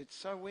 it's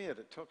so weird.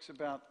 It talks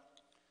about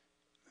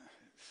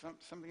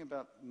something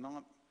about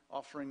not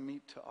offering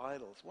meat to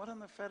idols. What in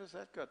the fat has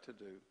that got to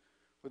do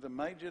with a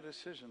major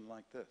decision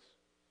like this?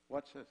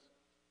 Watch this.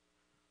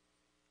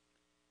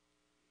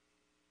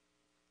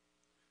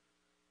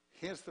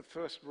 Here's the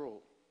first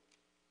rule.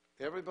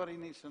 Everybody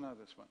needs to know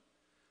this one.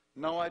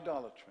 No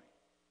idolatry.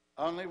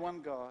 Only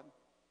one God,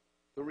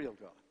 the real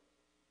God.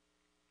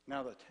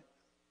 Now,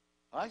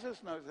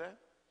 ISIS knows that,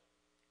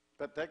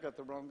 but they got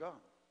the wrong God.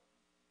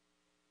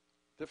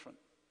 Different.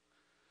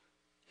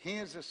 He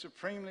is a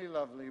supremely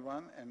lovely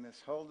one, and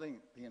this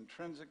holding the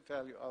intrinsic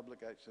value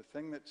obligates. The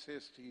thing that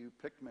says to you,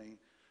 pick me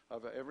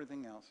over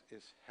everything else,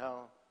 is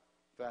how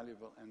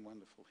valuable and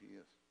wonderful he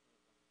is.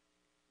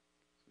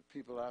 So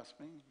people ask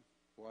me,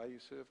 why you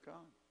serve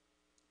God?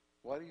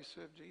 Why do you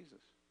serve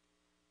Jesus?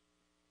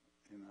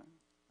 And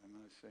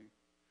I say,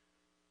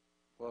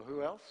 well,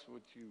 who else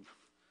would you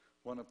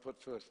want to put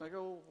first? And they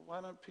go, well,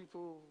 why don't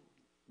people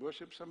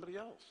worship somebody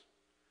else?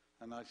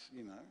 And I,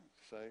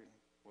 say,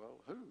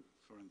 well, who,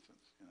 for instance?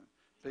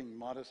 Being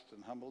modest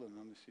and humble and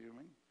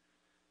unassuming.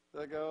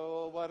 They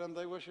go, well, why don't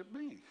they worship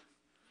me?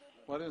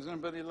 Why doesn't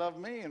anybody love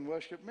me and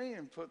worship me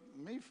and put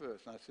me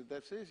first? And I said,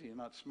 that's easy. You're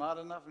not smart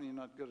enough and you're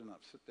not good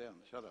enough. Sit down,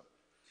 shut up.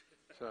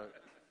 So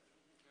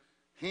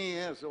he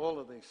is all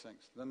of these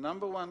things. The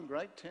number one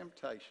great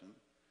temptation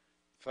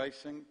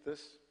facing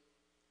this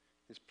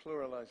is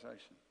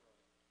pluralization.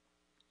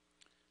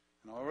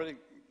 And I already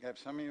gave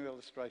some of you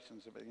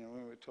illustrations about, when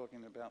we were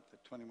talking about the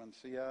 21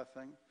 CR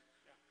thing,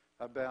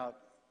 about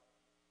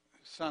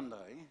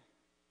Sunday.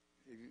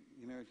 If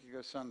you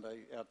go Sunday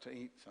out to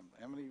eat something.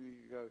 How many of you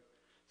go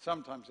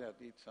sometimes out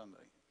to eat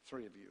Sunday?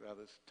 3 of you,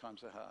 others,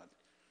 times are hard.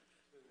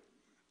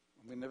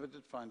 We never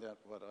did find out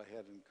what I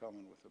had in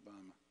common with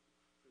Obama.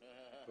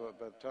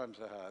 But times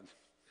are hard.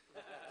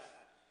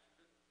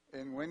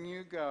 And when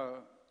you go,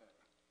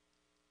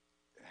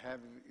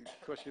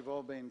 of course you've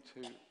all been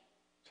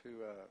to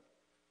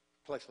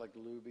a place like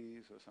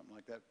Luby's or something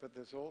like that, but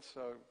there's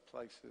also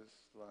places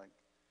like,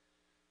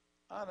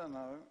 I don't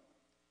know,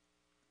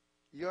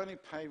 you only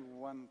pay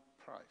one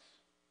price.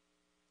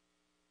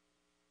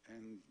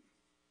 And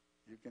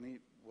you can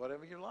eat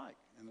whatever you like.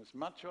 And as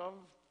much of,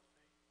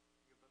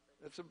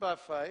 it's a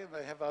buffet.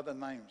 They have other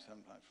names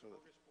sometimes for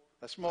it.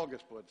 A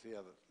smorgasbord's the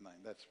other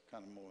name. That's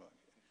kind of more.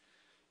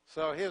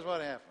 So here's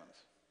what happens.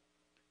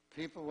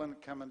 People, when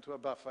come into a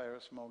buffet or a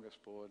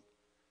smorgasbord,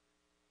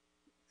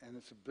 and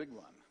it's a big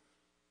one,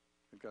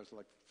 it goes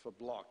like for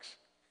blocks.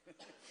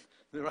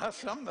 There are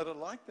some that are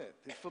like that.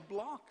 They're for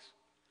blocks.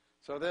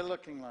 So they're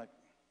looking like,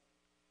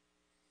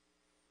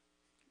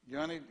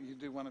 you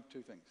do one of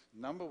 2 things.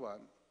 Number one,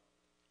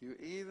 you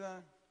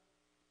either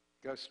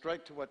go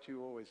straight to what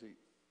you always eat.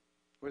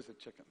 Where's the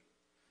chicken?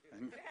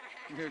 And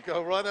you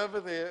go right over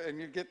there and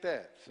you get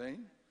that, see?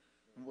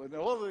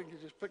 You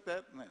just pick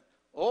that and that.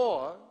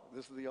 Or,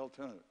 this is the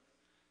alternative,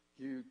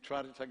 you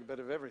try to take a bit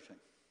of everything.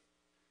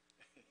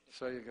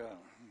 So you go,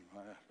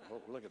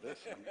 oh, look at this,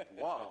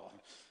 wow.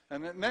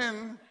 And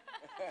then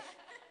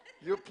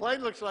Your plate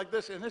looks like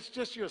this, and it's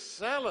just your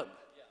salad.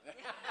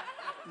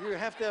 You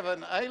have to have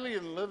an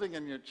alien living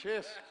in your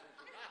chest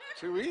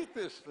to eat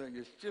this thing.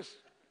 It's just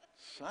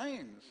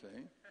insane,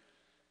 see?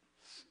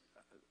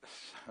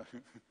 So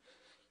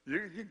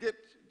you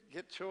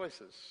get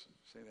choices,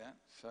 see that?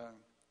 So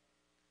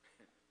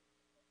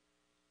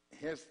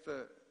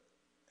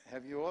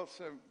have you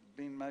also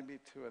been maybe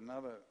to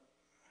another,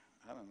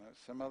 I don't know,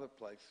 some other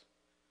place,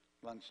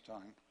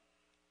 lunchtime,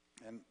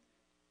 and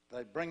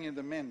they bring you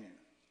the menu,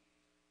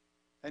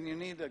 and you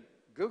need a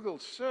Google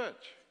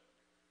search.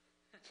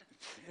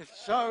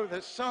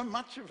 There's so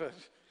much of it.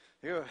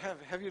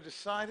 Have you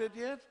decided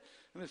yet?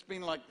 And it's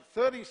been like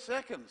 30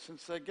 seconds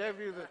since they gave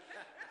you the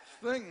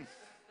thing.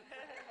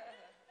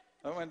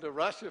 I went to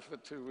Russia for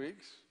 2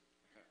 weeks,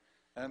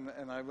 and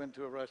I went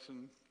to a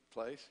Russian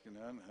place, and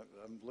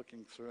I'm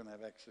looking through, and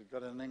they've actually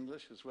got it in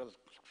English as well as,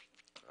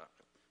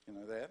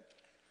 that.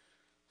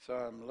 So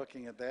I'm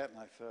looking at that, and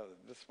I thought,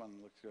 this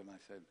one looks good, and I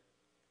said,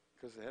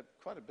 because they had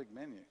quite a big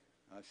menu.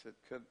 I said,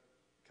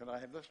 could I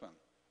have this one?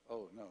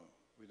 Oh, no,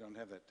 we don't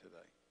have that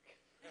today.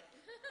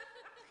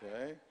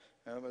 Okay,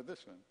 how about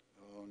this one?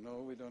 Oh,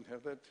 no, we don't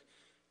have that.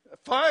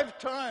 5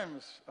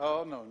 times.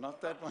 Oh, no,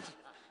 not that one.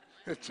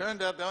 It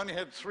turned out they only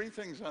had 3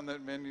 things on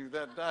that menu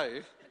that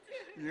day.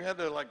 You had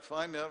to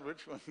find out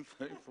which one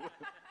they were.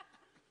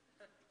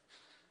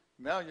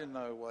 Now you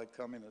know why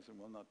communism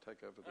will not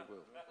take over the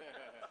world.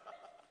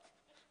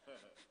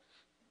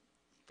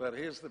 But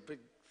here's the big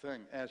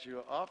thing. As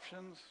your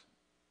options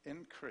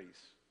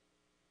increase,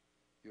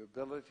 your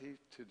ability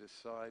to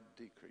decide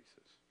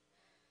decreases.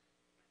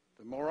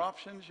 The more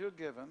options you're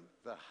given,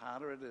 the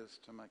harder it is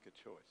to make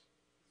a choice.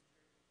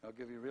 I'll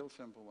give you a real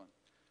simple one.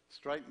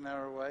 Straight and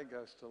narrow way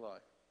goes to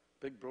life.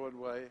 Big broad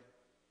way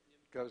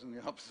goes in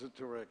the opposite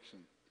direction.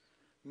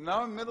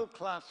 No middle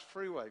class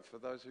freeway for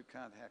those who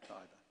can't hack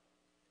either.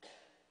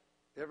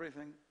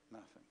 Everything,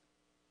 nothing.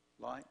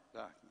 Light,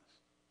 darkness.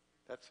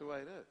 That's the way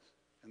it is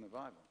in the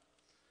Bible.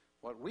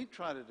 What we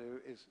try to do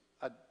is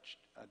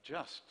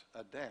adjust,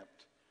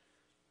 adapt.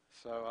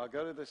 So I'll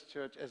go to this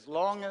church as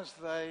long as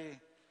they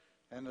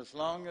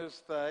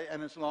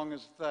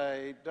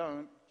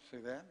don't, see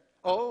that?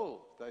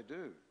 Oh, they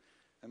do.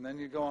 And then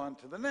you go on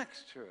to the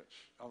next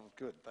church. Oh,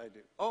 good, they do.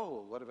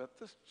 Oh, what about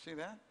this? See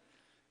that?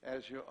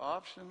 As your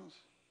options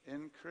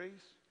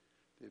increase,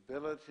 the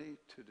ability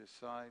to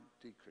decide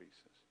decreases.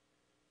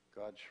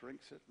 God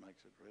shrinks it,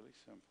 makes it really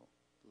simple.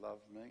 Love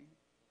me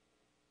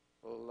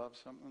or love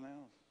something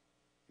else.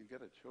 You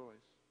get a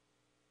choice.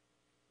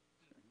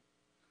 See?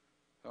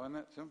 So isn't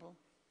that simple?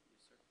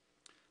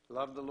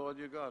 Love the Lord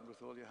your God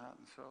with all your heart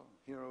and soul.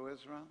 Hear, O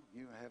Israel,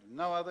 you have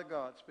no other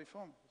gods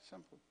before me. It's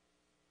simple.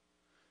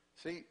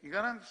 See, you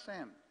got to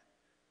understand,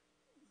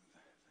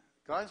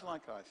 guys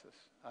like ISIS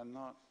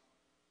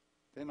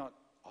they're not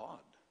odd.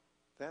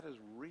 That is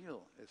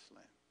real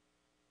Islam.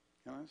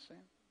 You understand?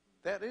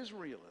 That is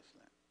real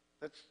Islam.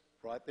 That's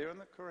right there in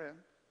the Quran.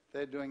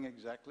 They're doing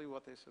exactly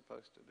what they're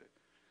supposed to do.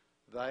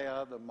 They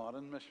are the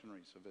modern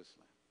missionaries of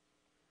Islam.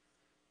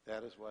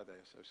 That is why they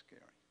are so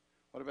scary.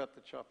 What about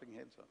the chopping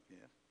heads off?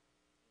 Yes.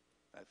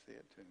 That's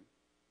there too.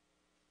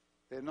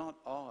 They're not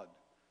odd.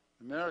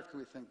 In America,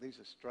 we think these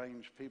are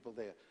strange people.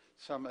 They're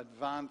some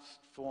advanced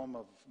form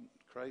of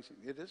crazy.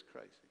 It is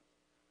crazy,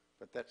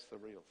 but that's the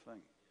real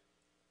thing.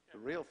 The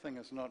real thing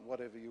is not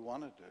whatever you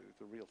want to do.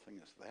 The real thing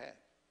is that.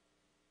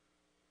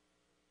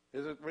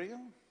 Is it real?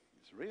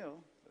 It's real,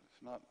 but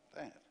it's not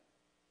that.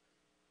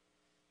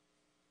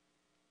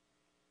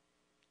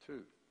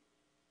 2,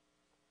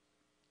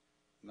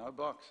 no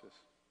boxes.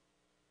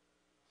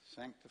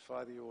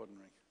 Sanctify the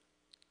ordinary.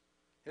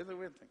 Here's the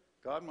weird thing.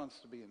 God wants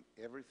to be in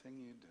everything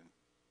you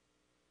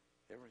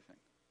do. Everything.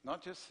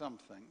 Not just some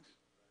things.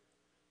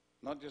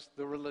 Not just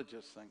the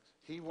religious things.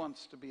 He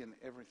wants to be in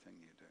everything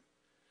you do.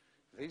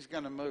 If he's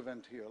going to move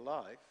into your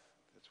life,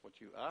 that's what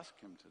you ask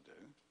him to do.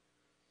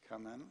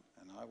 Come in,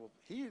 and I will.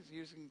 He is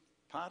using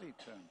party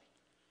terms.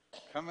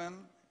 Come in,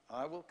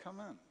 I will come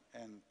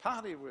in and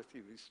party with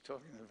you, he's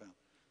talking about.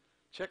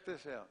 Check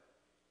this out.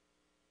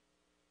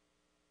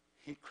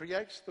 He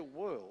creates the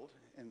world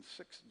in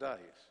 6 days.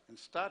 In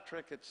Star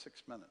Trek, it's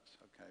 6 minutes,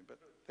 okay, but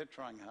they're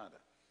trying harder.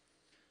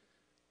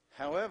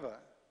 However,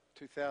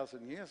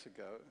 2,000 years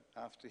ago,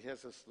 after he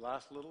has this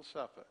last little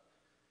supper,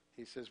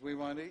 he says, we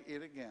won't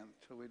eat again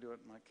till we do it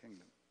in my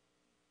kingdom.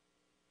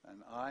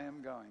 And I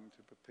am going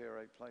to prepare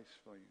a place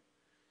for you.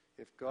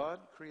 If God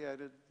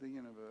created the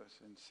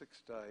universe in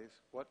 6 days,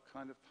 what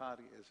kind of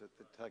party is it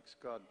that takes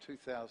God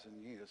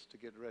 2,000 years to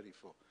get ready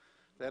for?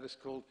 That is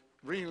called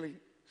really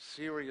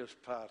serious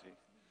party.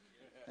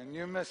 And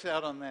you miss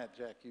out on that,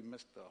 Jack. You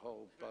missed the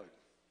whole boat.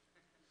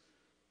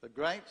 The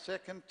great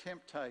second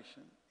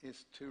temptation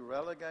is to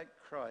relegate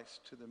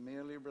Christ to the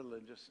merely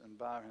religious and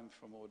bar him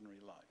from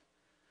ordinary life.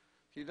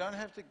 You don't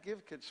have to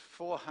give kids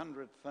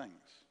 400 things.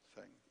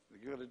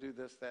 You've got to do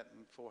this, that,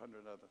 and 400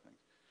 other things.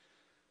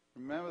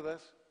 Remember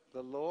this.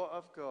 The law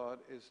of God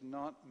is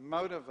not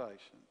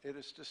motivation. It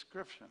is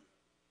description.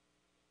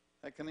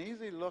 They can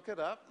easily look it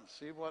up and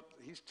see what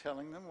he's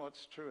telling them,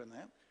 what's true in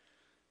that.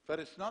 But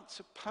it's not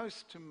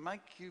supposed to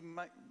make you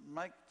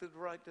make the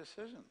right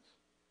decisions.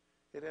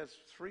 It has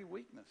three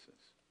weaknesses.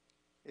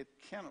 It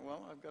cannot,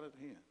 well, I've got it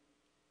here.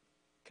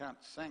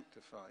 Can't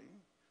sanctify you,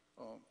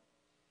 or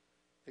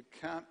it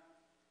can't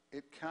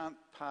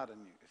pardon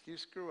you. If you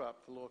screw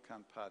up, the law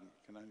can't pardon you.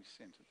 It can only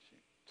sentence you.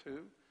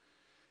 2,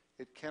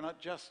 it cannot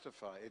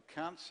justify. It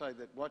can't say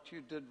that what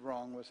you did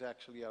wrong was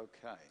actually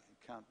okay.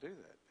 It can't do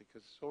that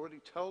because it's already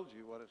told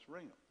you what is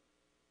real.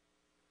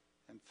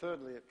 And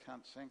thirdly, it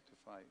can't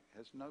sanctify you. It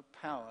has no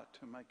power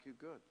to make you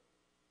good.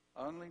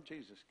 Only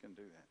Jesus can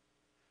do that.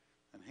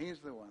 And he's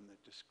the one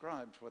that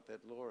describes what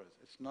that law is.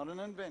 It's not an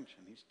invention.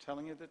 He's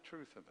telling you the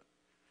truth of it.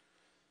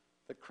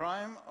 The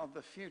crime of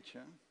the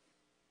future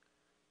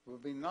will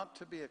be not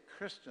to be a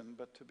Christian,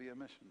 but to be a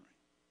missionary.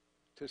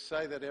 To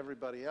say that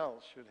everybody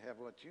else should have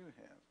what you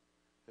have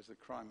is the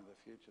crime of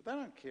the future. They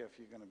don't care if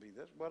you're going to be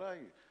this. What are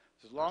you?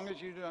 As long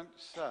as you don't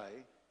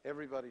say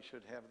everybody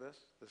should have this,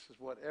 this is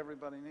what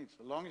everybody needs.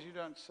 As long as you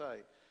don't say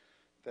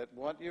that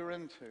what you're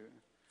into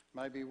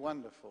may be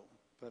wonderful,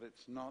 but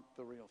it's not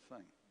the real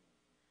thing.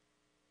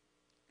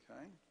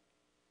 Okay?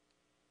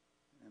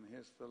 And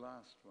here's the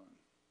last one.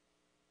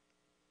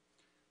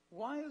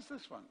 Why is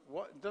this one?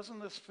 Doesn't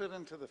this fit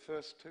into the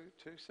first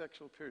two,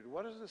 sexual purity?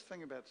 What is this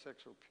thing about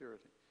sexual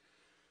purity?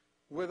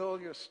 With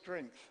all your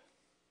strength,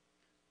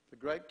 the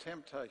great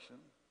temptation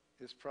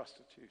is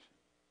prostitution.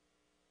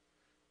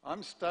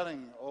 I'm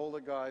studying all the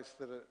guys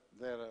that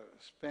are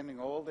spending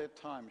all their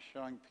time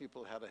showing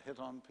people how to hit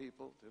on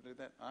people, to do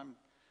that.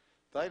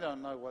 They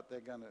don't know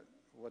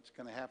what's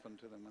going to happen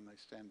to them when they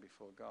stand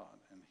before God.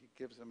 And he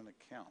gives them an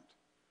account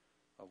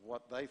of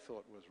what they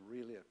thought was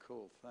really a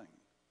cool thing.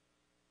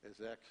 Is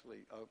actually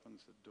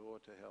opens the door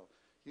to hell.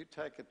 You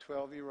take a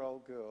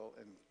 12-year-old girl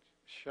and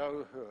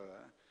show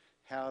her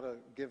how to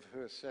give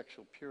her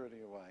sexual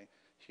purity away.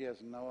 She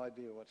has no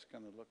idea what's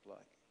going to look like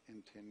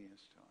in 10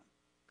 years' time.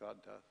 God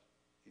does.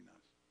 He knows.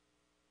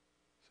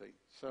 See?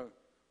 So,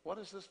 what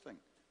is this thing?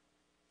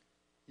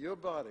 Your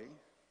body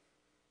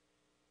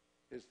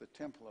is the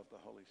temple of the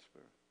Holy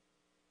Spirit.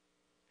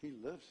 He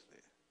lives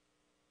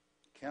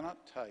there. Cannot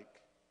take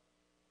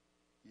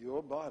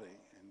your body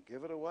and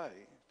give it away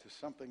to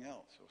something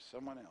else or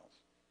someone else.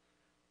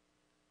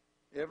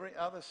 Every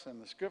other sin,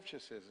 the scripture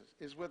says,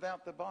 is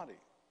without the body.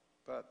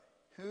 But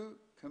who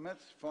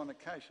commits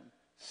fornication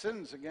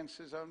sins against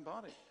his own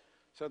body.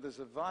 So there's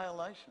a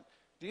violation.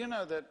 Do you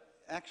know that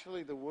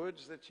actually the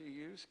words that you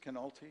use can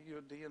alter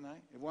your DNA?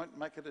 It won't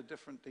make it a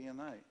different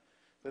DNA,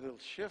 but it'll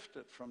shift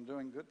it from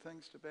doing good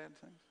things to bad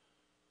things.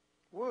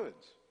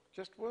 Words,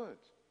 just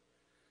words.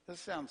 This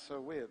sounds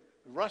so weird.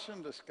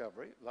 Russian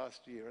discovery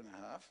last year and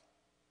a half,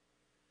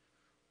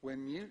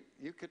 when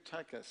you could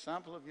take a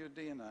sample of your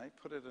DNA,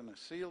 put it in a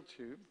sealed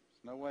tube,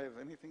 there's no way of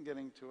anything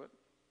getting to it,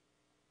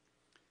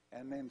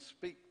 and then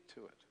speak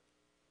to it.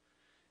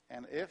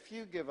 And if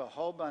you give a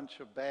whole bunch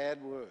of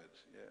bad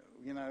words,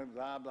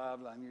 blah, blah,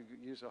 blah, and you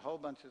use a whole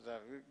bunch of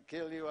stuff,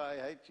 kill you, I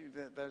hate you,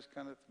 those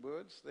kind of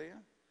words there,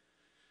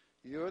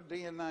 your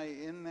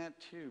DNA in that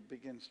tube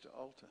begins to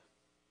alter.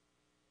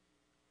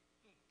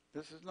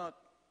 This is not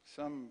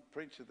some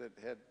preacher that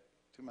had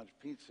too much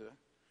pizza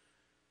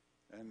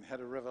and had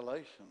a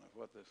revelation of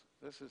what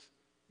this is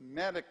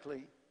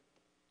medically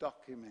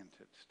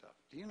documented stuff.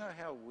 Do you know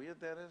how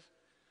weird that is?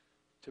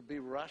 To be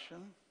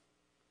Russian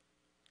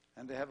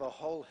and to have a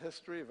whole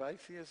history of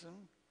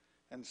atheism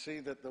and see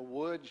that the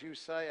words you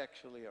say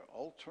actually are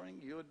altering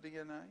your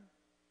DNA,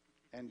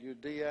 and your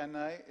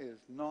DNA is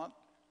not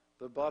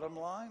the bottom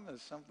line.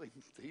 There's something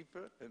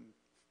deeper.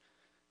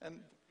 And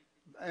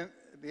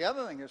the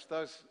other thing is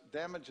those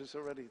damages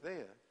already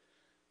there.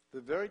 The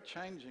very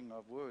changing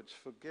of words,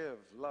 forgive,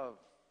 love,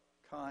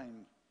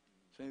 kind,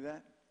 see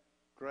that?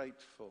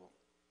 Grateful,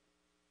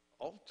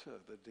 alter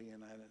the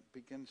DNA and it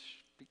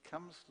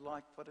becomes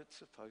like what it's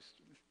supposed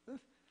to be.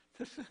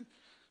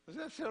 Does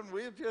that sound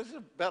weird? It's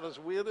about as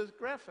weird as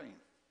graphene.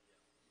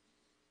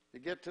 You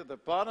get to the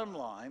bottom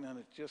line and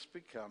it just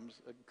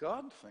becomes a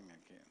God thing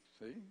again.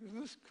 See?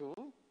 Isn't this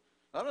cool?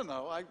 I don't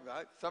know.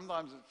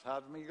 Sometimes it's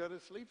hard for me to go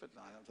to sleep at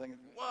night. I'm thinking,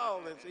 wow,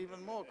 there's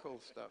even more cool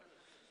stuff.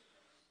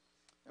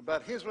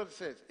 But here's what it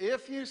says.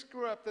 If you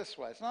screw up this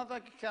way, it's not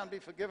like you can't be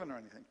forgiven or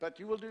anything, but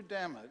you will do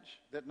damage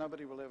that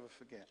nobody will ever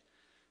forget.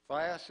 If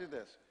I ask you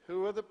this,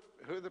 who are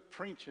the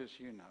preachers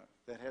you know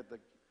that had the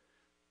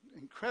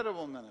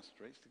incredible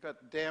ministries that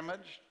got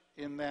damaged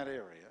in that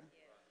area?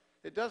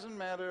 It doesn't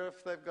matter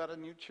if they've got a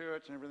new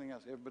church and everything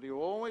else. Everybody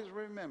always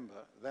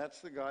remember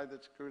that's the guy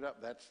that screwed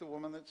up. That's the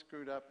woman that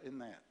screwed up in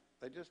that.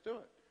 They just do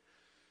it.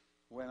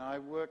 When I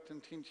worked in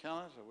Teen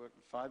Challenge, I worked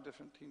in 5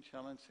 different Teen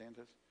Challenge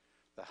centers.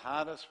 The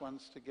hardest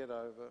ones to get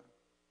over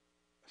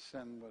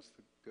sin was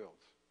the girls.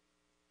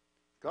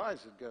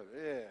 Guys would go,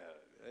 yeah,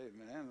 hey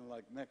man,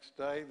 like next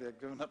day they're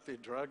giving up their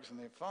drugs and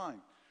they're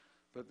fine.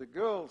 But the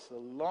girls, the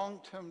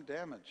long-term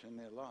damage in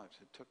their lives,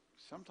 it took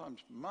sometimes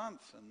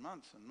months and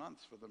months and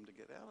months for them to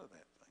get out of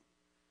that thing.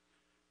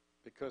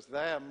 Because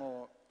they are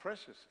more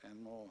precious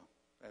and more,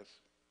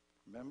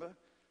 remember,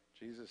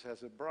 Jesus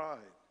has a bride.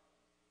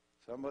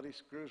 somebody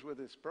screws with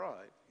his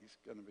bride, he's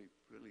going to be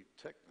really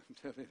ticked, I'll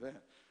tell you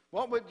that.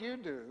 What would you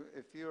do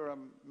if you're a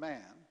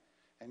man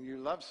and you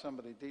love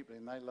somebody deeply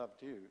and they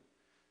loved you,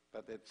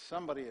 but that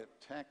somebody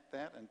attacked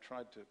that and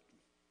tried to,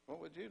 what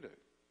would you do?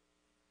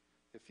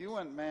 If you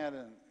went mad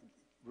and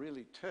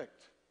really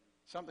ticked,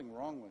 something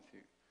wrong with you.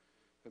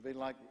 It'd be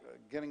like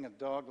getting a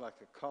dog like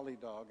a collie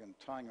dog and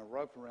tying a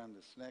rope around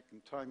his neck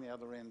and tying the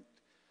other end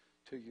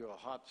to your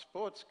hot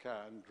sports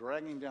car and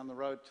dragging down the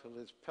road till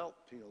his pelt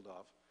peeled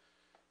off.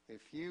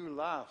 If you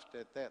laughed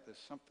at that,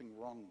 there's something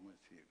wrong with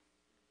you.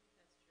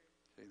 That's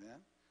true. See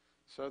that?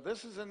 So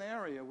this is an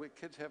area where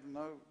kids have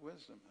no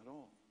wisdom at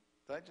all.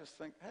 They just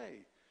think, hey,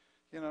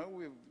 you know,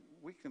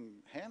 we can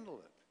handle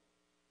it.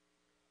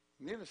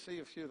 You need to see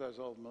a few of those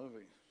old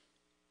movies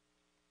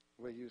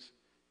where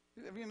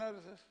have you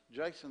noticed this?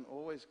 Jason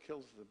always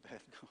kills the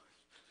bad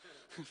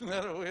guys. Isn't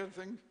that a weird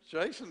thing?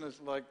 Jason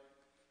is like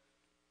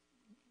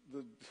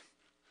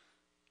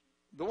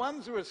the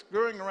ones who are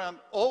screwing around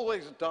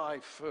always die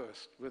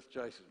first with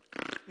Jason.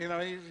 You know,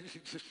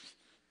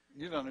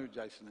 you don't know who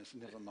Jason is,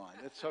 never mind.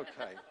 It's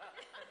okay.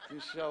 You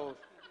shall,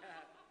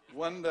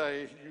 one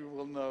day you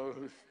will know.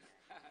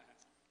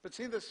 But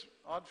see this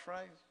odd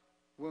phrase?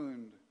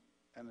 Wound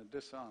and a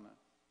dishonor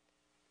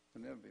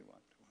will never be wiped away.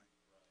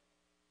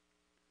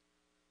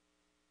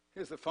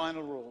 Here's the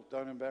final rule.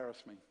 Don't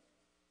embarrass me.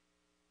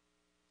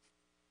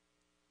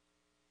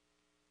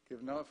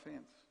 Give no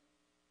offense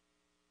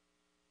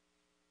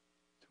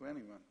to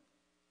anyone.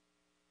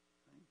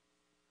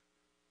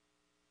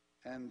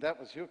 And that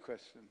was your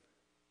question,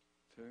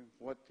 too.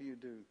 What do you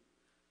do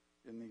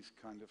in these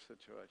kind of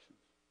situations?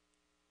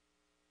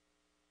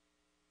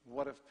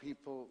 What if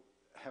people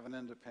have an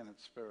independent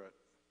spirit,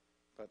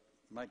 but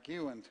make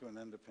you into an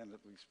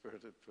independently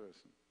spirited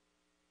person?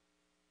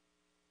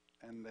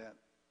 And that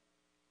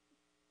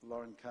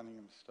Lauren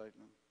Cunningham's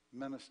statement,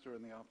 minister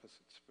in the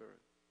opposite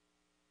spirit.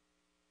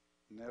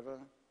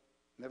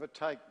 Never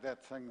take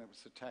that thing that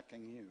was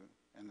attacking you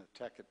and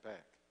attack it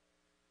back.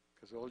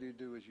 Because all you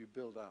do is you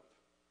build up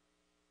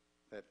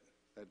that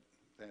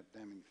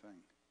damning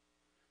thing.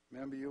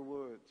 Remember your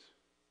words.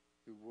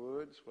 Your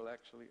words will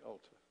actually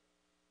alter.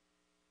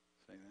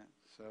 See that?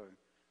 So,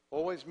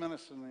 always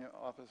minister in the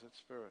opposite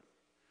spirit.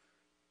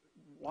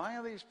 Why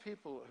are these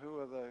people who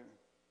are the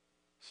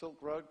Silk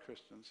Road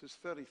Christians, there's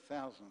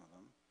 30,000 of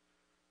them,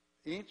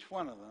 each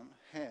one of them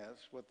has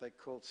what they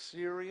call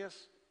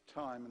serious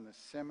time in the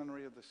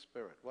seminary of the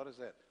Spirit. What is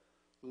that?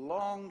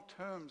 Long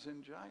terms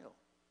in jail.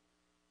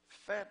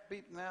 Fat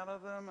beaten out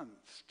of them and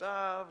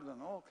starved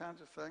and all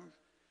kinds of things.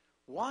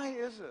 Why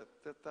is it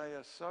that they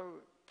are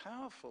so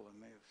powerful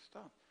in their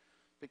stuff?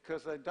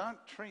 Because they don't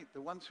treat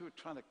the ones who are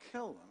trying to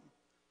kill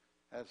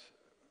them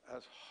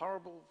as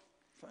horrible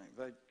things.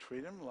 They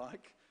treat them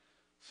like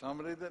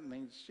somebody that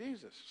needs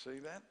Jesus. See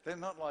that? They're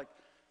not like,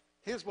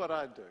 here's what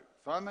I do.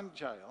 If I'm in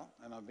jail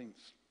and I've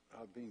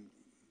been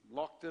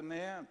locked in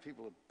there and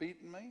people have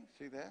beaten me,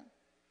 see that?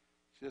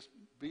 Just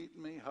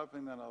beaten me,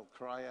 hoping that I'll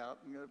cry out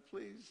and go,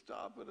 please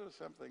stop it or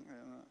something.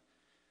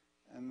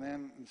 And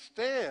then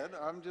instead,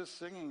 I'm just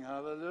singing,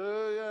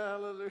 hallelujah,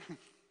 hallelujah.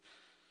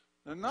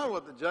 I know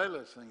what the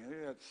jailer's singing.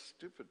 That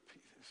stupid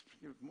people.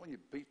 The more you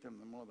beat them,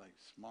 the more they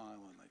smile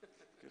and they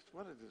just,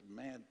 what are these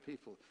mad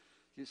people?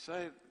 You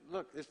say,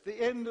 look, it's the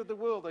end of the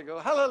world. They go,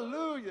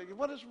 hallelujah.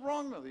 What is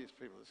wrong with these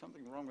people? There's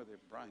something wrong with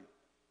their brain.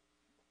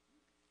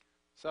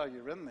 So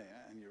you're in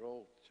there and you're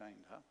all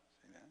chained up,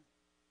 see that?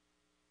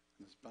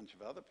 And there's a bunch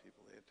of other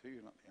people there too.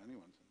 You're not the only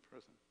ones in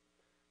prison.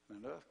 And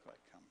an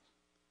earthquake comes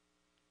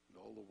and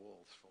all the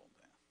walls fall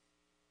down.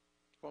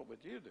 What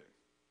would you do?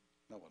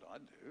 Not what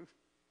I'd do.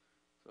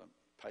 It's a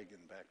pagan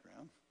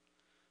background.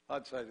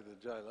 I'd say to the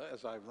jailer,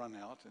 as I run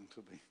out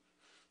into the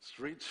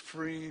streets,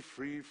 free,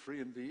 free, free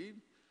indeed,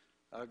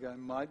 I'll go,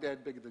 my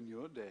dad bigger than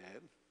your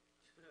dad.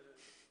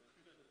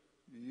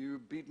 You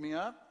beat me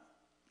up,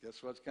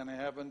 guess what's going to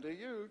happen to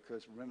you?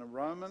 Because when a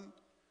Roman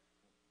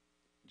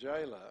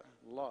jailer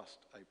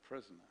lost a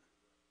prisoner,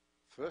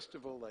 first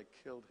of all, they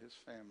killed his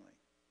family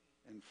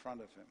in front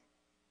of him,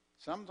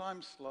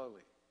 sometimes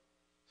slowly,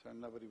 so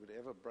nobody would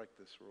ever break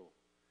this rule.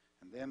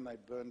 And then they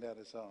burned out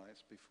his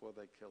eyes before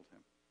they killed him.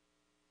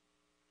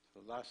 So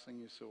the last thing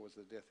you saw was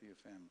the death of your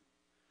family.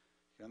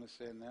 You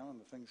understand now?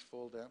 And the things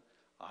fall down.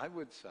 I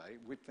would say,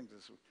 we'd think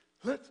this,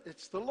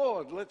 it's the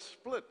Lord, let's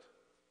split.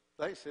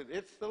 They said,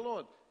 it's the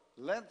Lord.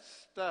 Let's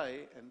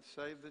stay and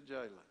save the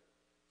jailer.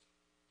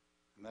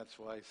 And that's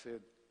why he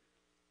said,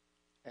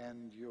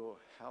 and your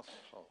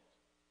household.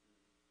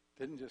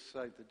 Didn't just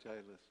save the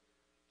jailer's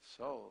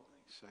soul,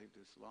 he saved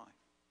his life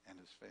and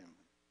his family.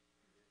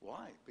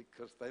 Why?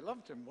 Because they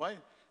loved him. Why?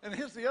 And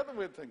here's the other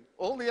weird thing.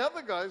 All the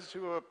other guys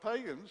who are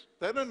pagans,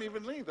 they don't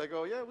even leave. They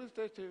go, yeah, we'll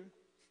stay too.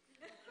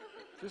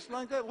 Just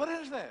like that. What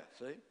is that?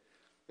 See?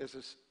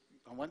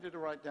 I want you to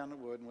write down a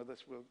word, and with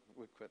this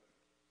we'll quit.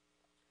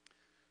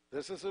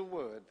 This is a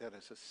word that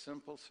is a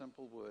simple,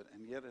 simple word,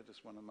 and yet it is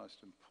one of the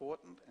most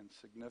important and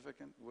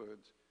significant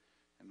words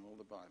in all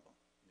the Bible.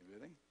 You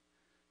ready?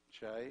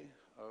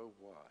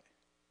 J-O-Y.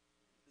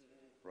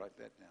 Write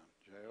that down.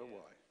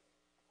 J-O-Y.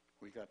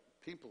 We got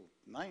people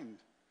named,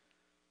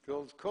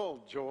 girls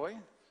called Joy,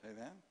 say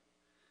that.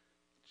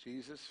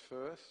 Jesus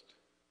first,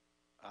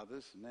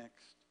 others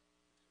next,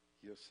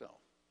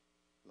 yourself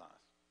last.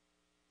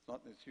 It's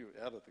not that you're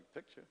out of the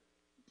picture.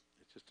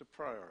 It's just a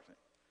priority.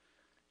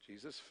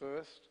 Jesus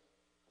first,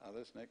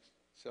 others next,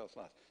 self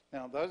last.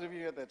 Now, those of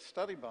you at that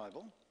study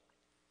Bible,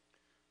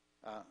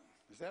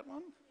 is that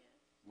one?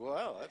 Yeah.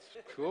 Wow, that's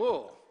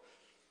cool.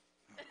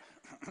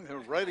 The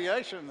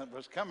radiation that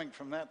was coming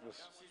from that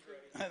was...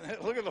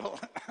 Look at all...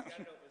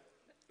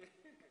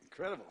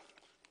 Incredible.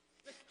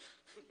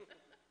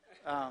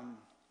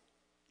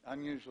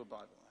 Unusual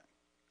Bible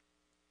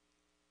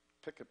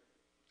name.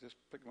 Just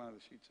pick one of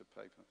the sheets of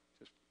paper,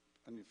 just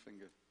on your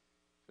finger.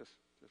 Just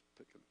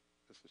pick it.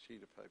 Just a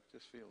sheet of paper.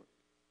 Just feel it.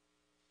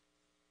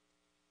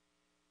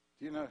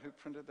 Do you know who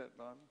printed that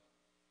Bible?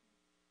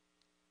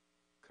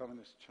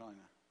 Communist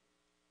China.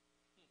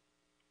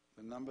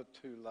 The number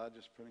 2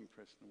 largest printing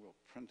press in the world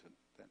printed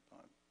that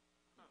Bible.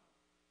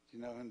 Do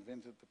you know who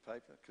invented the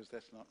paper? Because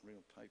that's not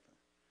real paper.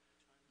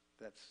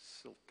 That's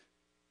silk,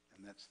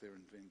 and that's their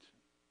invention.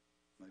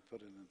 And they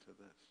put it into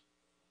this.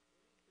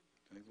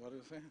 What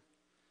is that?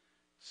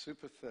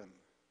 Super thin,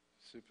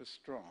 super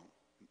strong.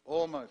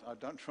 Almost, I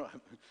don't try,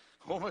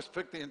 almost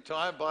pick the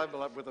entire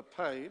Bible up with a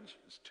page.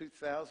 It's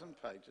 2,000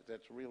 pages.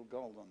 That's real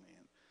gold on the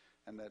end.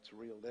 And that's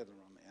real leather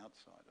on the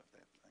outside of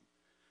that thing.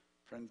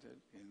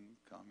 Printed in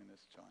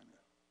communist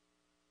China.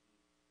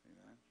 You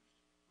know?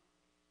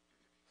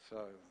 So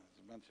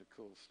there's a bunch of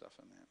cool stuff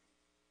in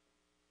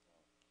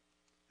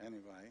there.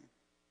 Anyway,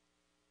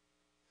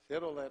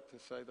 said all that to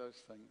say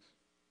those things.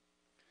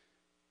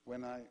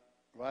 When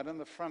right in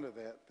the front of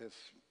that,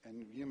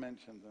 and you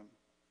mentioned them,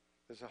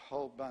 there's a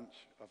whole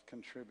bunch of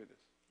contributors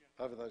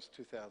over those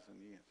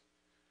 2,000 years.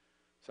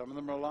 Some of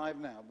them are alive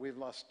now. We've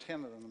lost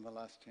 10 of them in the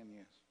last 10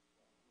 years.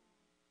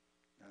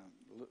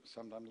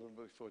 Sometime a little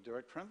bit before.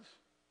 Derek Prince,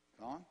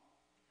 gone.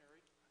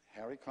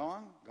 Harry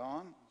Cohen,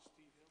 gone.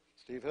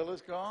 Steve Hill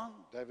is gone.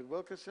 David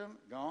Wilkerson,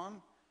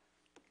 gone.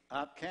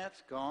 Art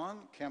Katz, gone.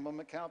 Campbell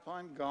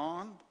McAlpine,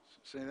 gone.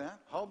 See that?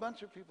 A whole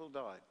bunch of people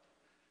died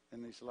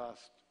in these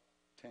last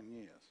 10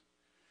 years.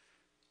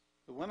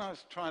 But when I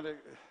was trying to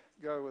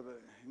go with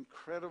an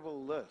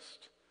incredible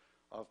list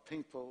of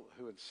people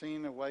who had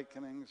seen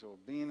awakenings or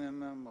been in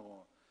them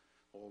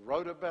or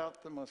wrote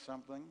about them or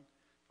something,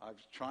 I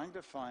was trying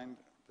to find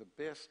the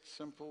best,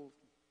 simple,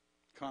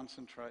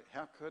 concentrate.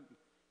 How could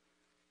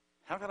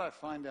I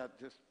find out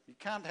you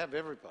can't have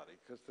everybody,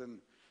 because then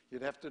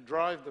you'd have to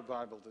drive the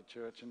Bible to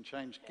church and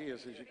change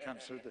gears as you come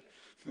through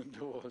the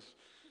doors.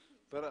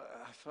 But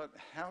I thought,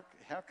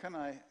 how can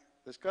I,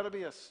 there's got to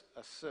be a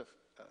sieve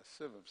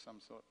of some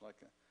sort,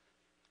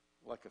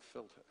 like a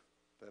filter.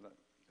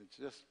 It's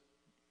just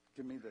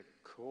give me the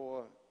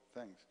core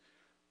things.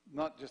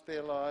 Not just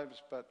their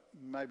lives, but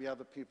maybe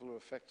other people who are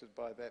affected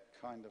by that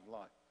kind of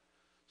life.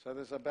 So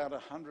there's about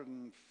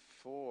 104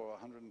 or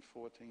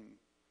 114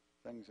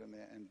 things in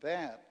there. And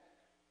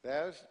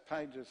those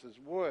pages is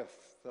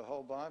worth the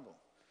whole Bible.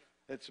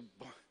 It's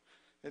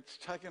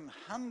taken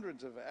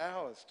hundreds of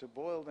hours to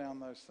boil down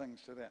those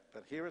things to that.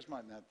 But here is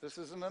my note. This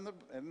isn't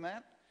in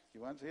that.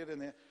 You won't see it in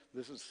there.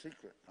 This is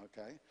secret,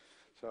 okay?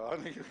 So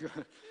only you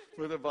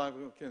with the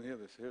Bible can hear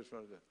this. Here's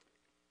what I did.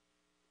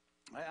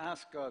 I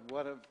asked God,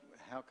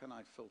 how can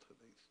I filter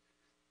these?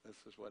 This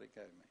is what he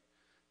gave me.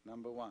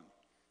 Number 1,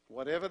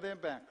 whatever their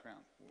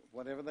background,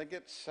 whatever they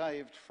get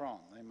saved from,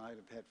 they might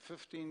have had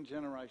 15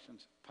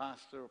 generations of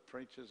pastor or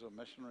preachers or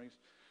missionaries,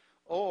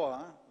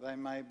 or they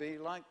may be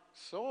like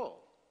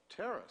Saul,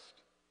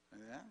 terrorist,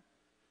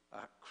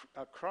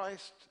 a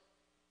Christ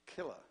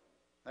killer,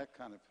 that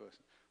kind of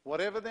person.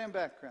 Whatever their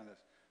background is,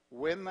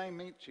 when they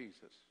meet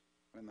Jesus,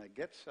 when they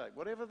get saved,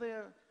 whatever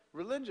their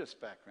religious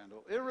background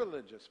or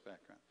irreligious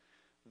background,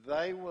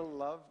 they will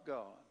love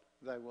God,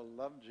 they will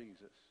love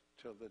Jesus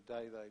till the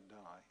day they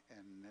die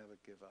and never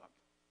give up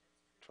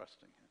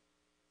trusting him.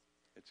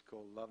 It's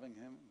called loving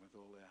him with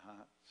all their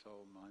heart,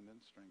 soul, mind,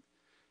 and strength,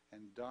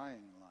 and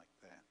dying like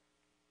that.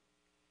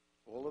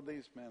 All of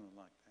these men are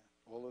like that.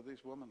 All of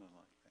these women are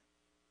like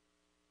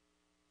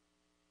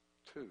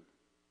that. 2,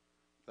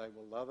 they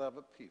will love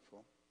other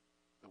people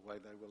the way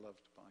they were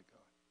loved by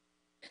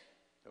God.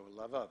 They will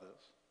love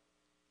others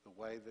the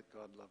way that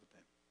God loved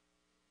them.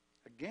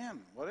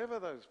 Again, whatever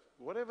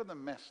the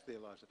mess their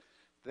lives are,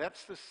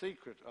 that's the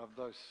secret of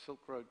those Silk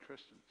Road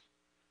Christians.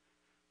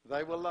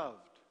 They were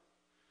loved.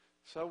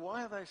 So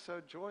why are they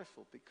so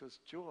joyful? Because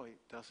joy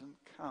doesn't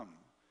come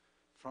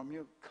from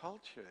your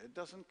culture. It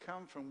doesn't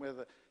come from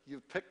whether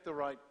you've picked the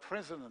right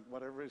president,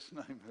 whatever his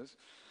name is,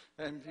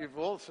 and you've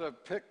also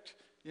picked,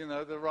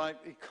 the right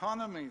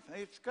economy.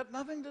 It's got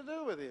nothing to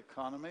do with the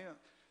economy.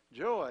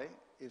 Joy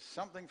is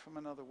something from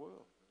another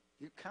world.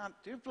 You can't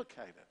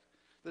duplicate it.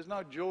 There's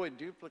no joy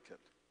duplicate.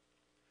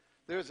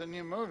 There's a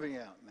new movie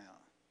out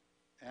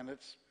now, and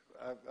it's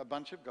a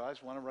bunch of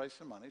guys want to raise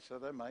some money, so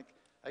they make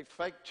a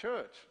fake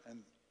church, and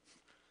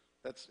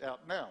that's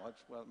out now. It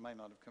may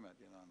not have come out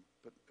yet. I'm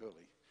a bit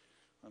early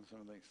on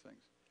some of these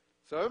things.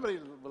 So everybody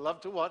will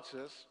love to watch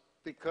this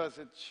because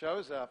it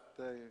shows up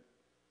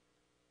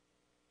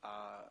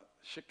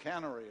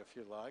chicanery, if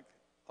you like,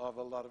 of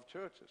a lot of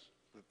churches.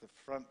 That the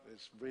front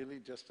is really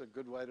just a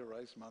good way to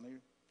raise money,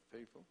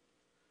 people.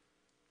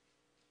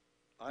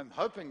 I'm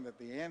hoping that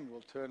the end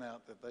will turn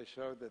out that they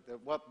show that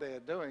what they're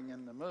doing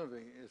in the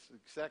movie is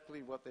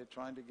exactly what they're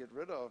trying to get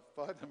rid of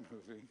by the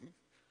movie.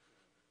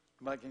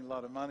 Making a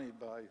lot of money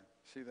by,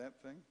 see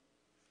that thing?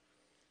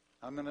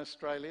 I'm in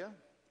Australia.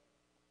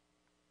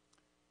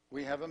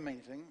 We have a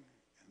meeting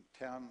in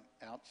town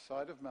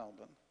outside of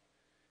Melbourne,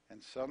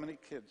 and so many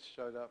kids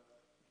showed up,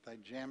 they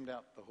jammed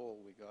out the hall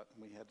we got,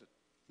 and we had to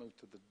move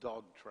to the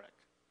dog track.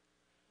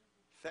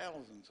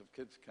 Thousands of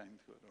kids came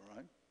to it, all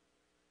right?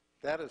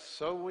 That is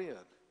so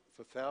weird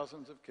for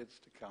thousands of kids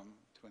to come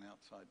to an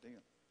outside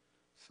deal.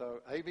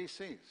 So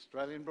ABC,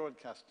 Australian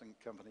Broadcasting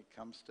Company,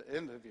 comes to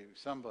interview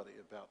somebody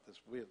about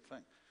this weird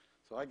thing.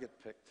 So I get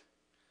picked.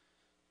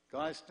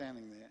 Guy's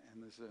standing there,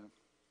 and there's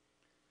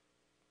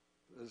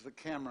the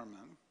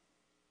cameraman,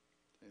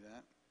 see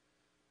that?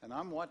 And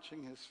I'm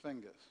watching his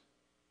fingers.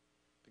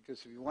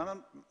 Because if you want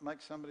to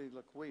make somebody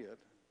look weird,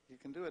 you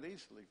can do it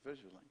easily,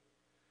 visually.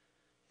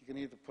 You can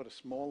either put a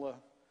smaller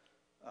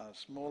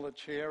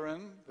chair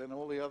in than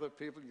all the other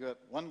people. You've got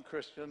one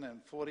Christian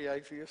and 40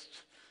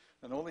 atheists,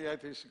 and all the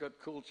atheists have got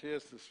cool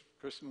chairs. This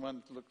Christian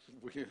one looks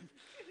weird.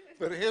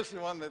 But here's the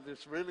one that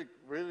is really,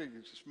 really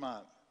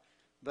smart.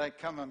 They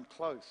come in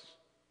close.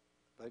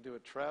 They do a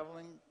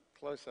traveling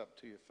close-up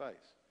to your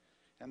face.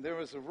 And there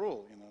is a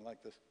rule,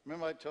 like this.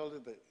 Remember I told you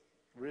that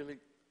really,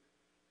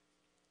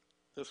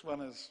 this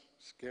one is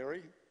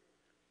scary?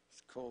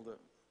 It's called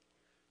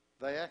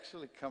they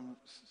actually come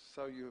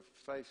so your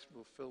face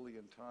will fill the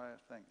entire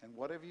thing. And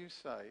whatever you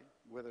say,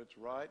 whether it's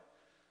right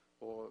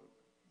or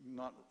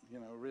not,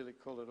 really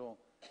cool at all,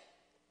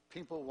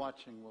 people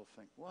watching will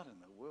think, what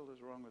in the world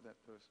is wrong with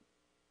that person?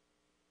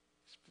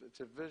 It's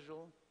a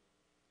visual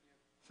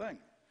thing.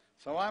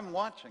 So I'm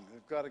watching.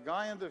 They've got a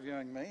guy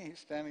interviewing me. He's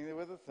standing there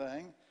with a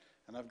thing.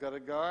 And I've got a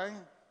guy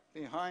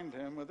behind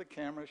him with a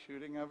camera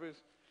shooting over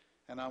his,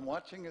 and I'm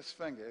watching his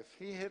finger. If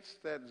he hits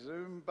that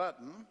zoom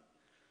button,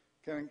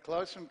 getting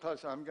closer and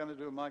closer, I'm going to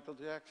do a Michael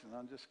Jackson.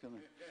 I'm just going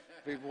to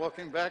be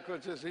walking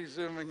backwards as he's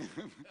zooming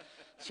in.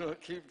 So I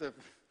keep the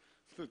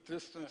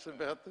distance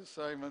about the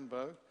same in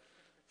both.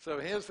 So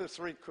here's the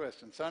 3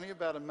 questions. It's only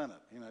about a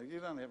minute. You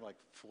don't have like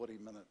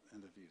 40-minute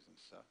interviews and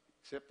stuff,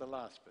 except the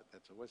last bit.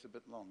 That's always a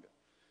bit longer.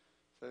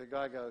 So the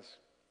guy goes,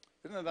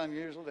 isn't it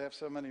unusual to have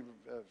so many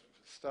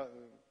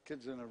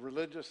kids in a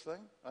religious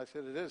thing? I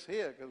said, it is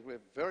here because we're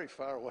very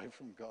far away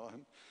from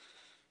God.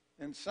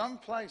 In some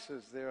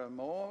places, there are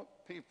more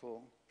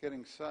people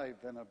getting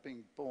saved than are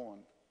being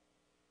born.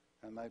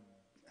 And they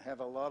have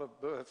a lot of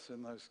births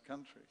in those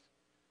countries.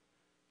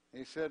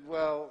 He said,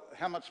 well,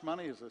 how much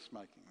money is this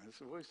making?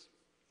 There's always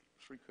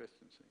 3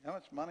 questions. How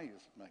much money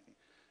is it making?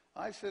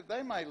 I said,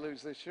 they may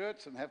lose their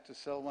shirts and have to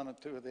sell 1 or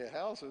 2 of their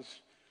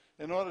houses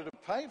in order to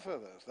pay for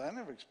this. They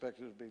never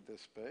expected it to be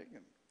this big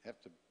and have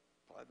to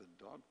buy the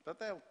dog. But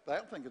they'll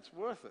think it's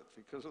worth it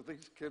because of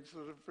these kids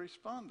that have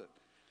responded.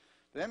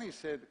 Then he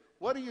said,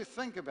 what do you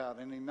think about?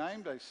 And he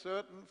named a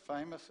certain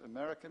famous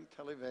American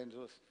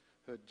televangelist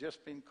who had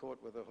just been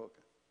caught with a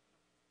hooker.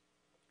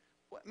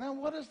 Now,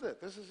 what is that?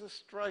 This is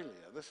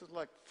Australia. This is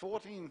like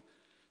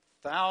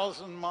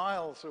 14,000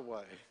 miles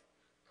away.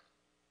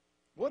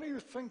 What do you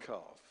think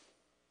of?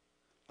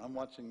 I'm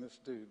watching this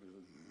dude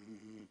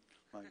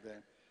like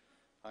that.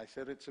 I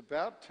said, it's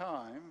about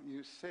time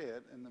you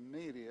said in the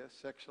media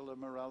sexual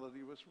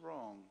immorality was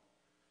wrong.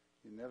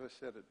 You never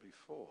said it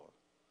before.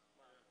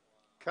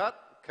 Cut.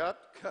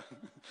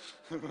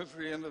 It was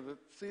the end of it.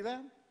 See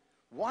that?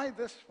 Why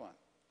this one?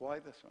 Why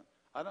this one?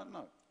 I don't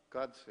know.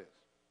 God says.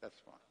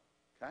 That's why.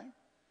 Okay?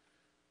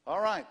 All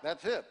right,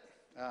 that's it.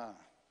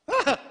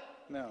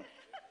 No.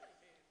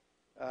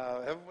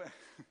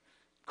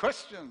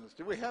 Questions?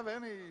 Do we have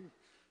any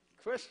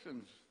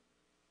questions?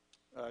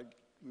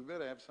 We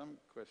better have some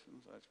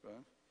questions, I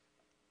suppose.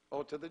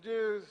 Oh, to the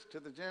Jews, to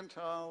the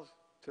Gentiles,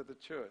 to the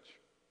church.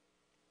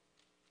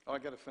 Oh, I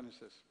got to finish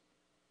this.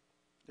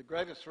 The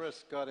greatest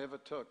risk God ever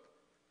took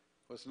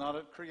was not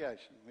at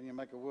creation, when you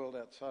make a world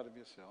outside of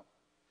yourself.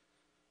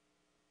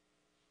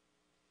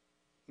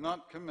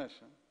 Not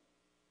commission.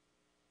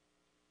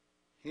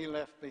 He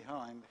left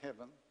behind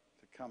heaven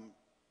to come.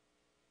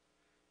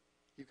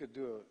 You could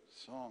do a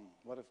song,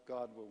 what if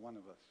God were one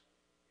of us?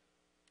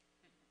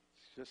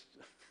 It's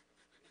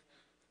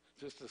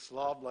just a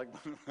slob like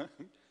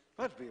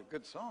that'd be a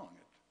good song.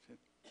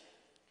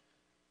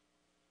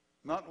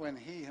 Not when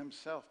he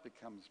himself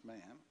becomes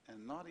man,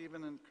 and not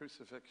even in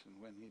crucifixion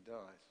when he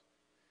dies.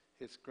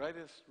 His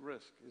greatest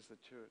risk is the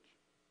church,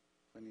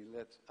 when he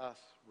lets us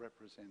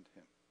represent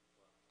him.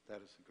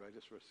 That is the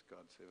greatest risk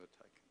God's ever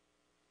taken.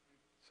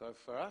 So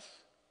for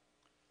us,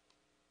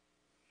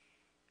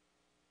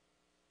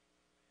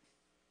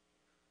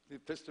 the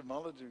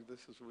epistemology of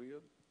this is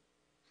weird.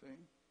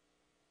 See?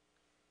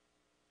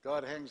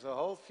 God hangs the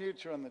whole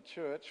future on the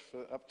church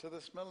for up to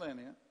this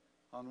millennia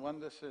on one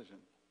decision.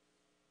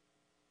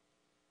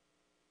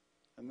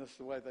 And this is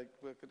the way they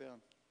work it out.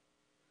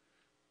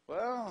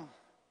 Well,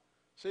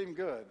 seemed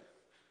good.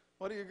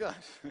 What do you guys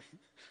think?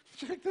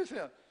 Check this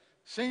out.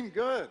 Seem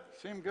good.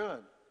 Seem good.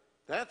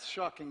 That's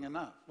shocking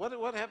enough.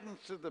 What happens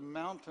to the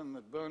mountain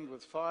that burned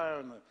with fire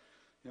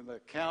and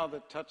the cow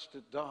that touched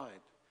it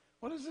died?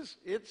 What is this?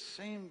 It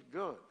seemed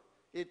good.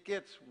 It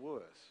gets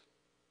worse.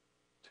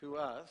 To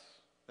us,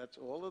 that's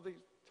all of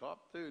these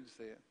top dudes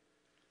there.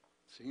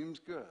 Seems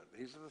good.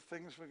 These are the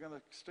things we're going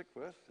to stick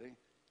with. See?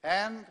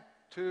 And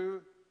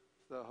to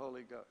the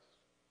Holy Ghost.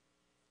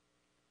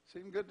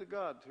 Seemed good to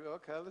God too.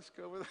 Okay, let's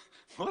go with it.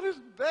 What is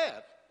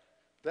that?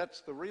 That's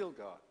the real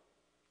God.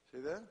 See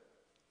that?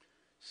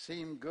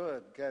 Seemed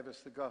good gave us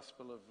the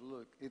Gospel of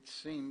Luke. It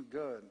seemed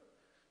good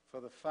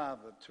for the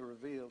Father to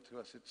reveal to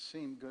us. It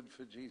seemed good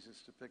for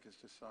Jesus to pick his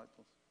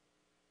disciples.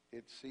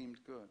 It seemed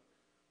good.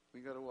 We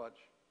got to watch.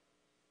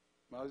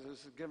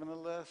 Moses is given a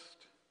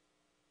list.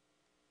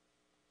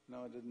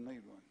 No, I didn't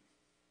need one.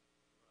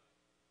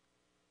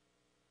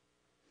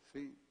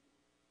 See,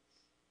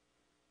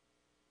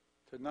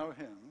 to know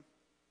him,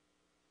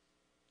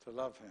 to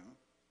love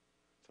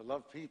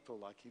people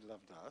like he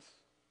loved us,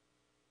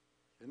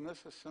 isn't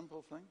this a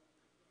simple thing?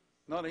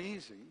 Not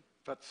easy,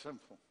 but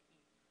simple.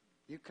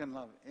 You can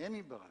love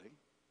anybody,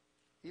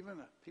 even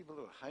people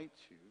who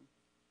hate you,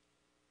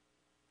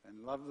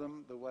 and love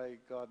them the way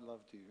God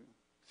loved you.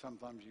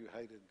 Sometimes you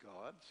hated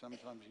God.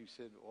 Sometimes you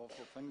said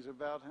awful things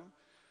about him.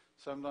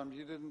 Sometimes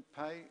you didn't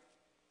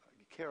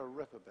care a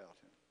rip about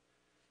him.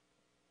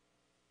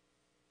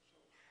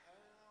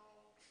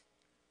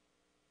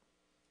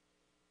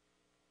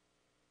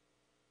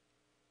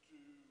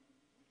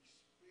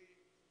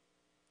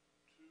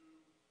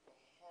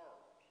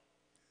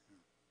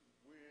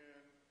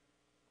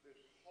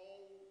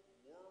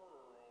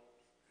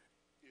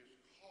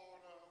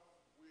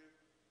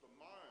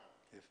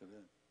 Yes, it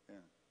is. Yeah.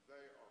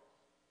 They are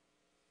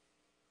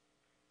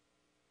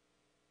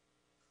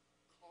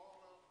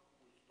caught up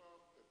with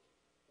stuff that's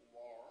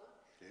large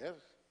Yes.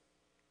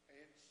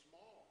 and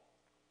small.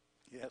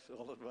 Yes,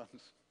 all at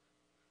once.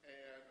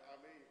 And I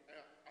mean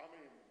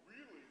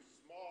really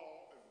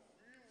small and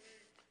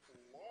really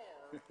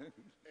large,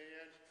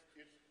 and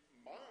it's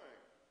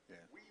mine.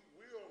 Yeah. We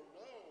will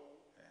know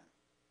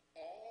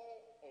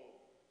all of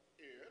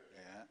it.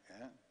 Yeah,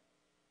 yeah.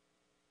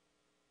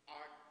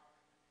 I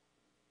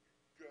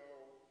go,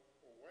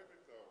 well, wait a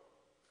minute though.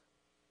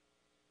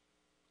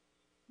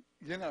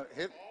 You know,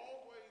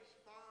 Always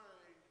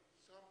find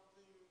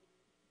something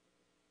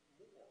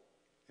more.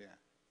 yeah,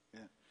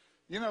 yeah.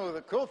 You know,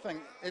 the cool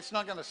thing, it's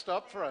not going to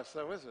stop for us,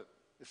 though, is it?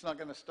 It's not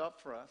going to stop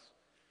for us.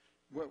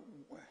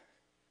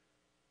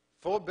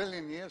 4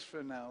 billion years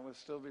from now, we'll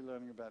still be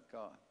learning about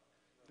God.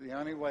 The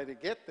only way to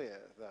get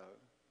there, though,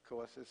 of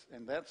course, is,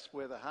 and that's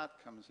where the heart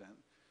comes in,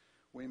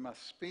 we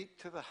must speak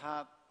to the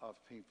heart of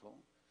people,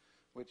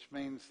 which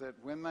means that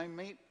when they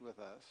meet with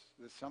us,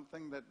 there's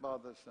something that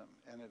bothers them,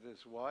 and it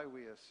is why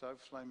we are so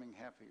flaming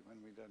happy when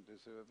we don't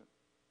deserve it.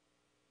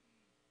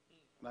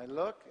 And they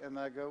look and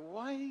they go,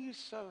 why are you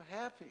so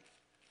happy?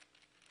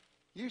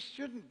 You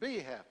shouldn't be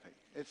happy.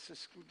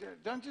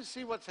 Don't you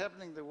see what's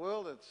happening in the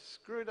world? It's a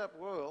screwed up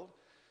world.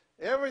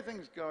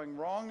 Everything's going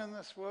wrong in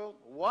this world.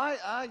 Why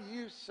are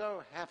you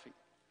so happy?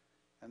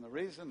 And the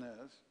reason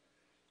is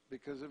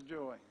because of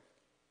joy.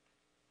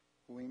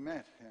 We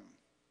met him.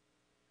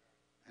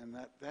 And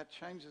that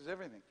changes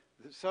everything.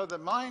 So the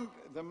mind,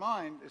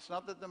 it's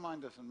not that the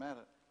mind doesn't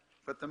matter,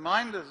 but the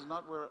mind is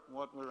not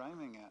what we're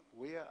aiming at.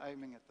 We are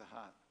aiming at the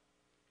heart.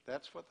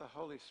 That's what the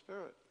Holy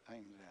Spirit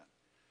aims at.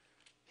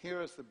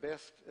 Here is the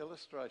best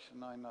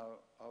illustration I know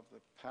of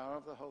the power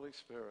of the Holy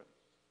Spirit.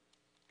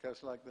 It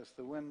goes like this.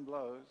 The wind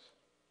blows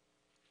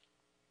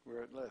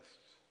where it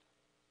lists.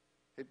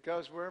 It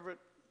goes wherever it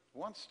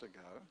wants to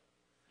go.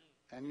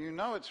 And you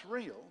know it's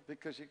real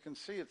because you can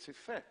see its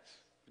effects,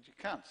 but you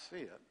can't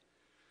see it.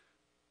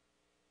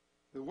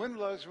 The wind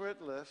blows where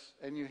it lists,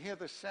 and you hear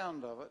the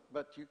sound of it,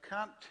 but you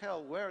can't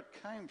tell where it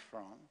came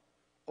from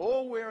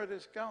or where it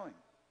is going.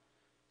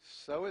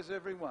 So is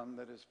everyone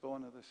that is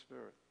born of the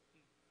Spirit,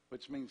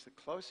 which means the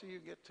closer you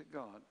get to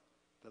God,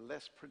 the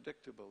less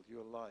predictable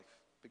your life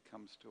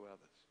becomes to others.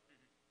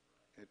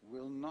 It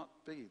will not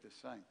be the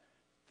same.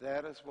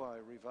 That is why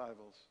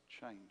revivals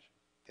change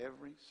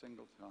every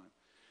single time.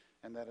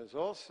 And that is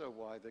also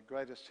why the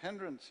greatest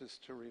hindrances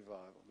to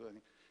revival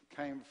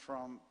came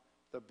from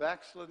the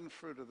backslidden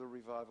fruit of the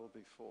revival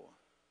before.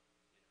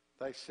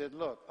 They said,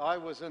 look, I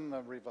was in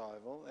the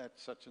revival at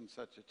such and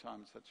such a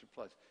time, such a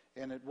place,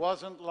 and it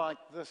wasn't like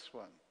this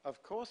one.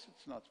 Of course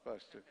it's not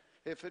supposed to.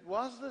 If it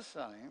was the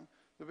same,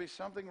 there'd be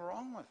something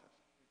wrong with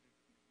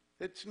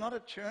it. It's not a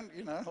churn,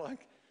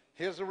 like,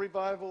 here's a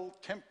revival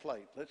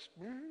template. Let's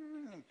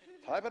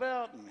type it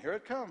out, and here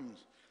it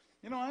comes.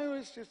 I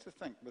always used to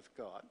think with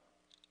God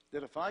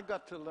that if I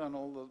got to learn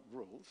all the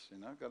rules,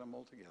 got them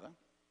all together,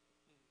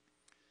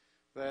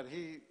 that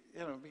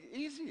it'd be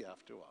easy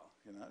after a while,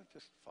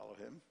 just follow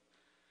him.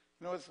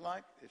 It's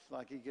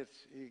like he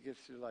gets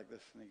you like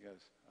this, and he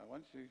goes, I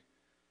want you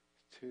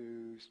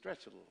to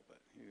stretch a little bit.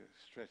 You go,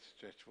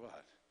 stretch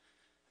what?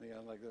 And he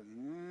goes like this,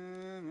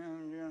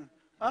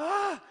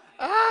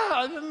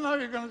 I didn't know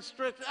you were going to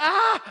stretch.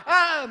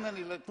 And then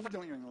he let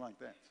doing like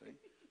that, see?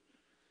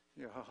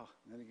 Yeah,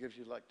 and then he gives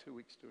you like 2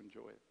 weeks to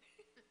enjoy it.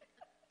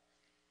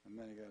 And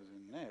then he goes,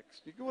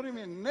 next. You go, what do you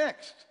mean,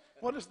 next?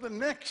 What is the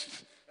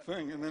next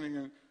thing? And then he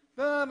goes,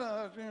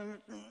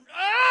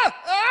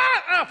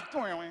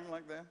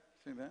 like that.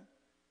 See that?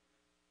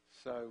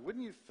 So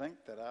wouldn't you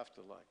think that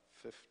after like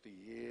 50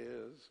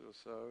 years or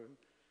so,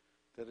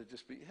 that it'd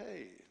just be,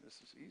 hey, this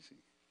is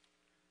easy.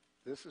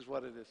 This is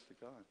what it is to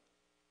God.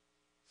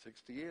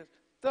 60 years.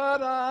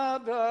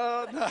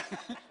 Da-da-da-da.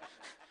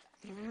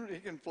 He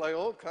can play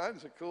all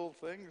kinds of cool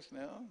things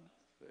now.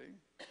 See?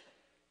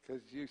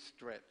 Because you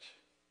stretch.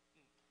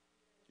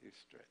 You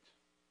stretch.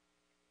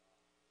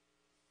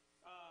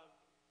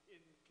 In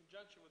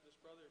conjunction with this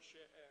brother's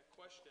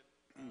question,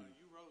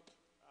 you wrote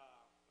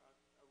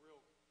a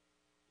real,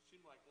 it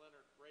seemed like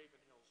Leonard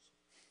Ravenhill's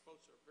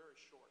quotes are very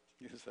short.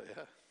 Yes, they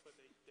are. But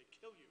they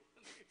kill you.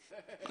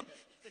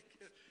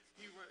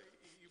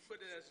 You put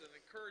it as an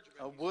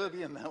encouragement. A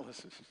worthy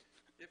analysis.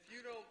 If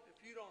you don't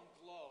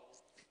glow,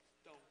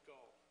 don't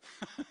go.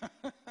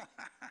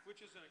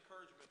 Which is an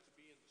encouragement to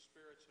be in the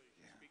spirit so you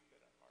can speak to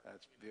that heart.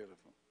 That's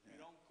beautiful. If you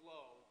don't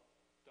glow,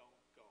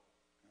 don't go.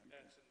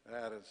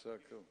 That is so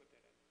cool.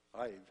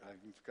 I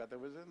forgot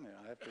that was in there.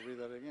 I have to read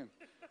that again.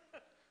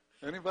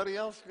 Anybody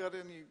else got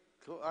any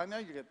cool? I know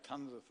you get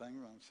tons of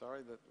things. I'm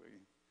sorry that we...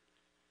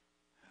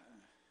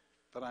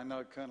 But I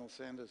know Colonel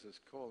Sanders is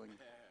calling.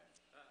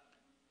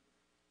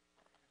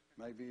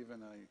 Maybe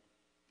even a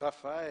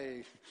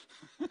buffet.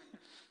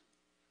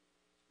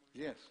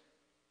 Yes.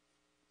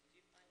 Did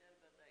you find out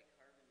about that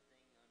carbon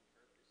thing on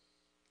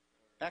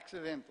purpose?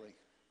 Accidentally,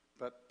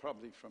 but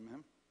probably from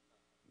him.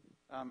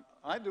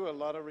 I do a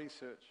lot of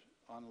research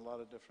on a lot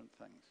of different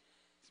things.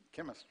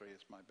 Chemistry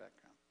is my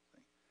background.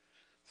 See?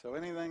 So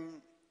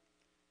anything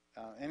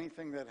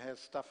that has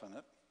stuff in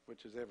it,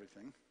 which is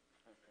everything,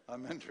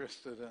 I'm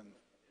interested in.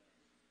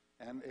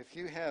 And if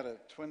you had a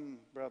twin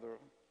brother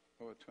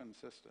or a twin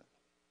sister,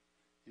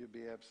 you'd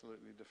be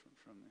absolutely different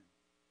from them.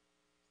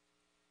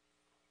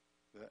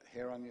 The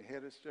hair on your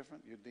head is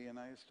different. Your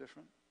DNA is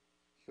different.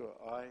 Your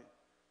eye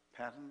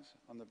patterns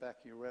on the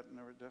back of your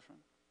retina are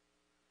different.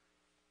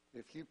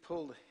 If you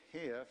pulled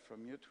hair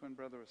from your twin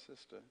brother or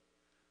sister,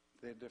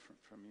 they're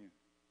different from you,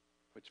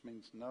 which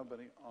means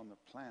nobody on the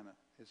planet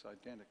is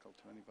identical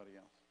to anybody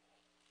else.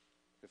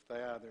 If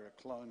they are, they're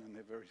a clone and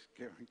they're very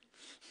scary.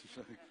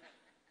 So,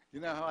 you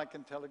know how I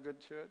can tell a good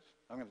church?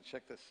 I'm going to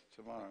check this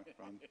tomorrow.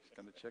 I'm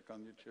going to check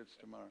on your church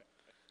tomorrow.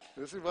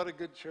 This is what a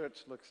good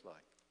church looks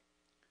like.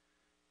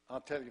 I'll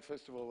tell you,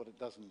 first of all, what it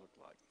doesn't look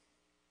like,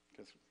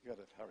 because you've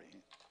got to hurry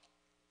here.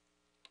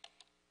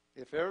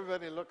 If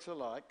everybody looks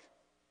alike,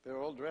 they're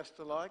all dressed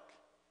alike,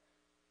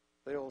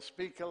 they all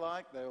speak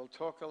alike, they all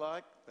talk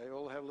alike, they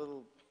all have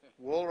little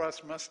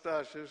walrus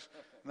mustaches,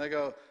 and they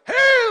go,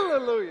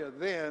 hallelujah,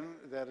 then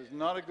that is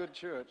not a good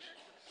church.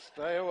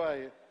 Stay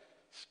away.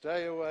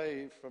 Stay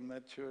away from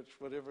that church,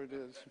 whatever it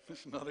is.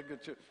 It's not a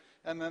good church.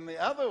 And then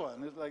the other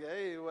one is like,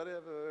 hey,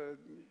 whatever,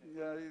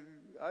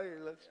 hey,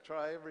 let's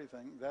try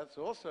everything. That's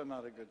also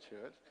not a good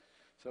church.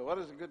 So what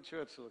does a good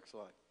church look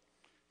like?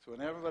 So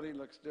when everybody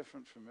looks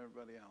different from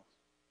everybody else.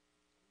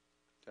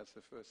 That's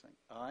the first thing.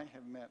 I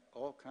have met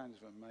all kinds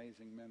of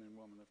amazing men and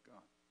women of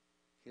God.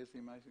 Here's the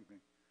amazing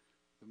thing.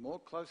 The more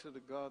closer to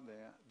God they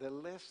are, the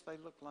less they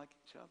look like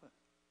each other.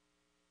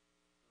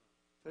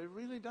 They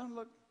really don't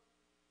look.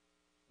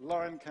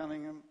 Lauren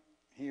Cunningham,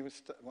 he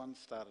was one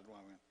started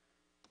one.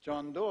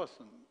 John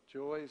Dawson,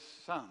 Joy's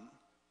son,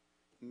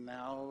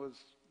 now is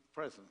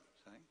president.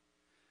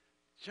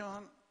 See?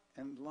 John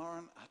and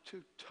Lauren are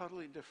two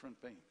totally different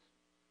beings.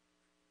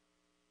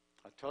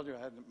 I told you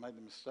I had made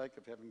the mistake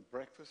of having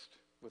breakfast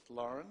with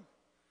Lauren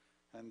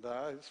and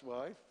his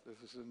wife.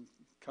 This is in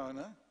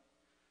Kona,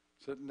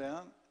 sitting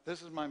down.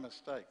 This is my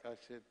mistake. I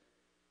said,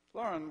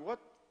 Lauren,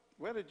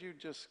 where did you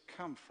just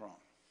come from?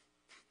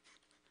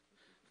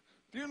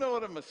 Do you know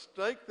what a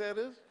mistake that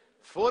is?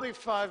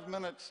 45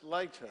 minutes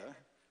later,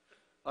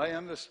 I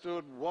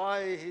understood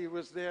why he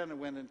was there, and it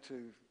went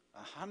into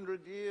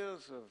 100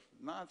 years of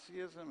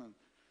Nazism and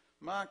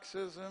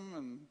Marxism,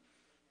 and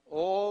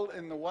all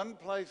in the one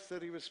place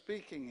that he was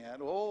speaking at,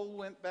 all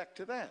went back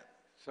to that.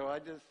 So I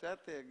just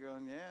sat there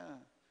going, yeah,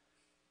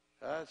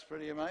 that's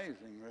pretty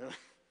amazing, really.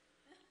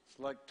 It's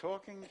like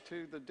talking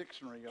to the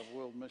dictionary of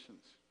world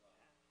missions.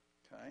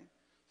 Okay?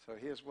 So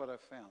here's what I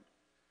found.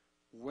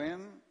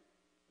 When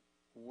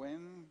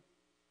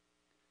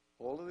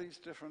all of these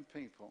different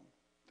people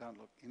don't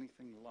look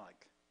anything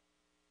like,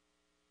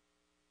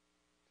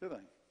 do they?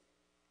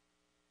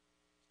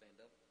 Stand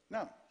up.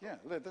 No, yeah,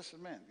 this is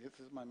man. This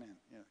is my man.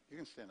 Yeah, you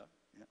can stand up.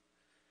 Yeah,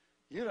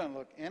 you don't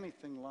look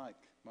anything like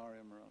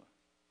Mario Morello.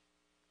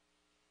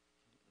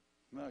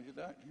 No, you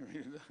don't. You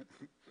really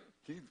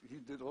don't. He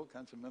did all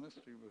kinds of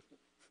ministry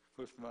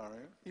with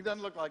Mario. He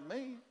doesn't look like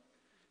me.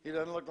 He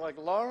doesn't look like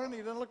Lauren. He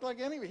doesn't look like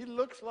anybody. He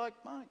looks like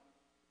Mike.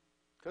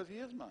 Because he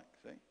is Mike,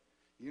 see?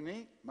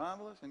 Unique,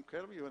 marvelous,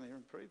 incredible. You want to hear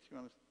him preach? You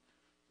want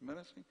to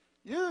ministry?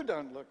 You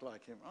don't look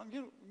like him.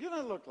 You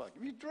don't look like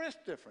him. You dress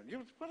different.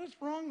 What is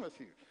wrong with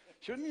you?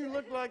 Shouldn't you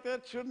look like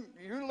that? Shouldn't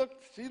you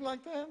see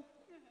like that?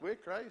 We're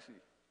crazy.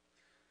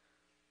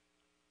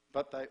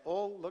 But they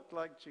all look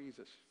like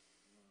Jesus.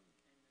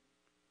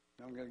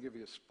 Now I'm going to give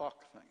you a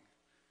Spock thing.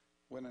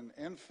 When an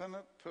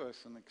infinite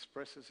person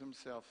expresses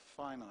himself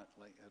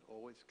finitely, it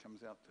always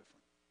comes out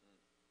different.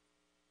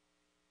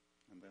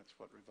 And that's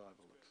what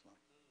revival looks like.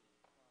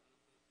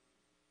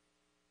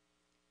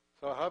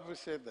 So I hope we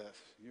said that.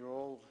 You're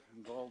all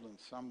involved in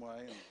some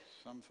way and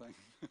something.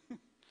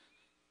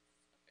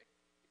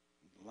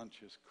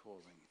 Lunch is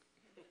calling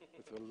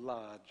with the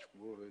large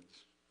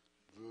words.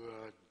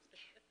 Lunch.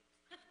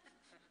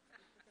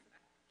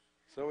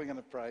 So we're going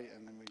to pray,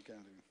 and then we're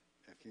going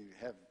to, if you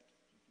have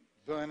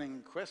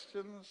burning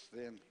questions,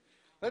 then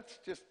let's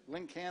just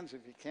link hands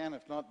if you can.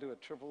 If not, do a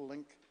triple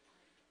link.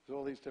 There's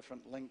all these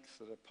different links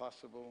that are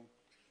possible.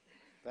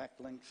 Back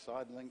links,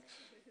 side links.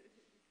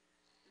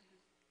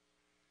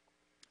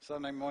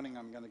 Sunday morning,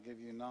 I'm going to give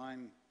you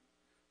 9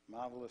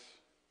 marvelous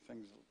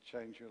things that will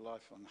change your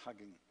life on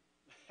hugging.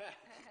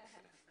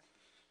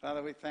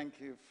 Father, we thank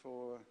you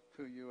for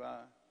who you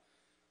are.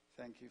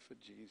 Thank you for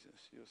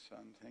Jesus, your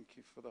Son. Thank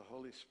you for the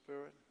Holy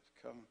Spirit who's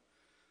come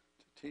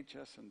to teach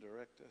us and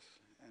direct us.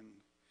 And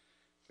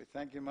we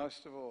thank you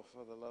most of all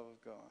for the love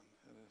of God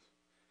that is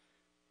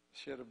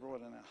shed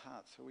abroad in our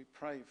hearts. So we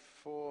pray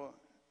for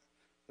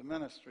the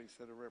ministries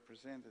that are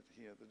represented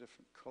here, the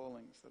different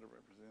callings that are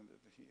represented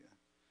here,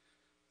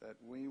 that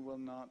we will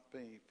not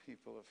be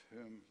people of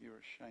whom you're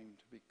ashamed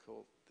to be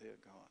called their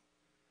God.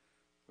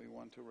 We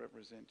want to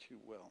represent you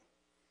well.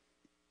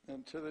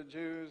 And to the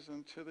Jews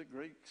and to the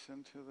Greeks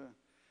and to the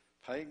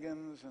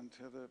pagans and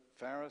to the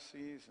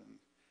Pharisees and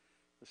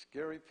the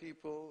scary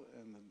people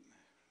and the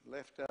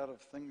left out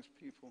of things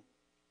people,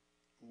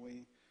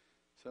 we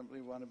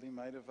simply want to be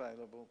made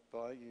available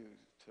by you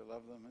to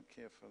love them and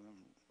care for them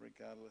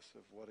regardless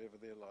of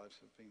whatever their lives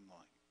have been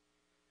like.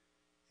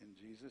 In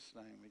Jesus'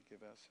 name, we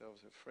give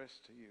ourselves afresh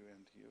to you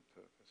and to your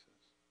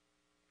purposes.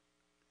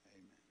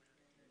 Amen.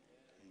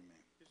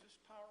 Amen. Is this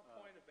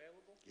PowerPoint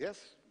available?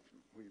 Yes,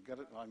 we've got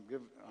it. I'm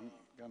going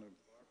to.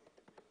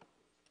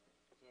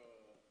 So,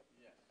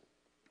 yes.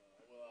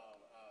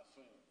 I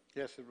assume.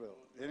 Yes, it will.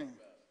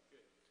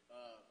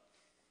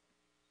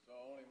 So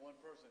only one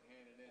person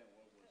handed in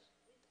what was...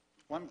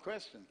 One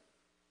question.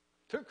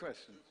 2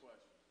 questions. 2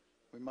 questions.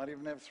 We might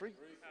even have 3. 3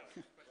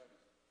 questions.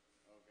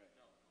 Okay.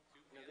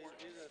 No,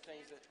 these are the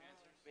things that,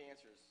 the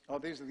answers Oh,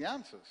 these are the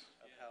answers.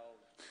 of how,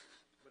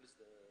 what is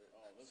the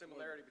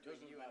similarity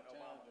between you and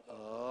Obama?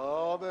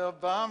 Oh, the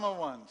Obama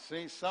one.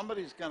 See,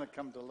 somebody's going to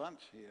come to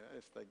lunch here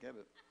if they get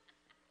it.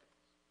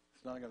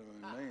 It's not going to be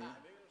me. I think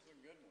there's some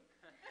good ones.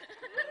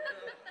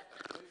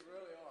 These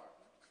really are.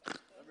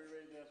 Let me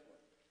read this one.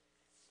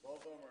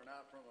 Both of them are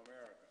not from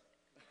America.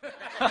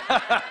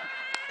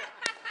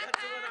 That's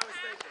the one I was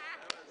thinking.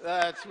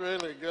 That's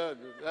really good.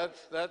 That's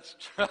Is that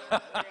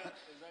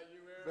you,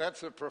 Aaron?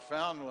 that's a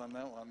profound one.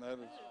 That one. That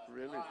is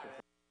really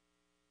profound.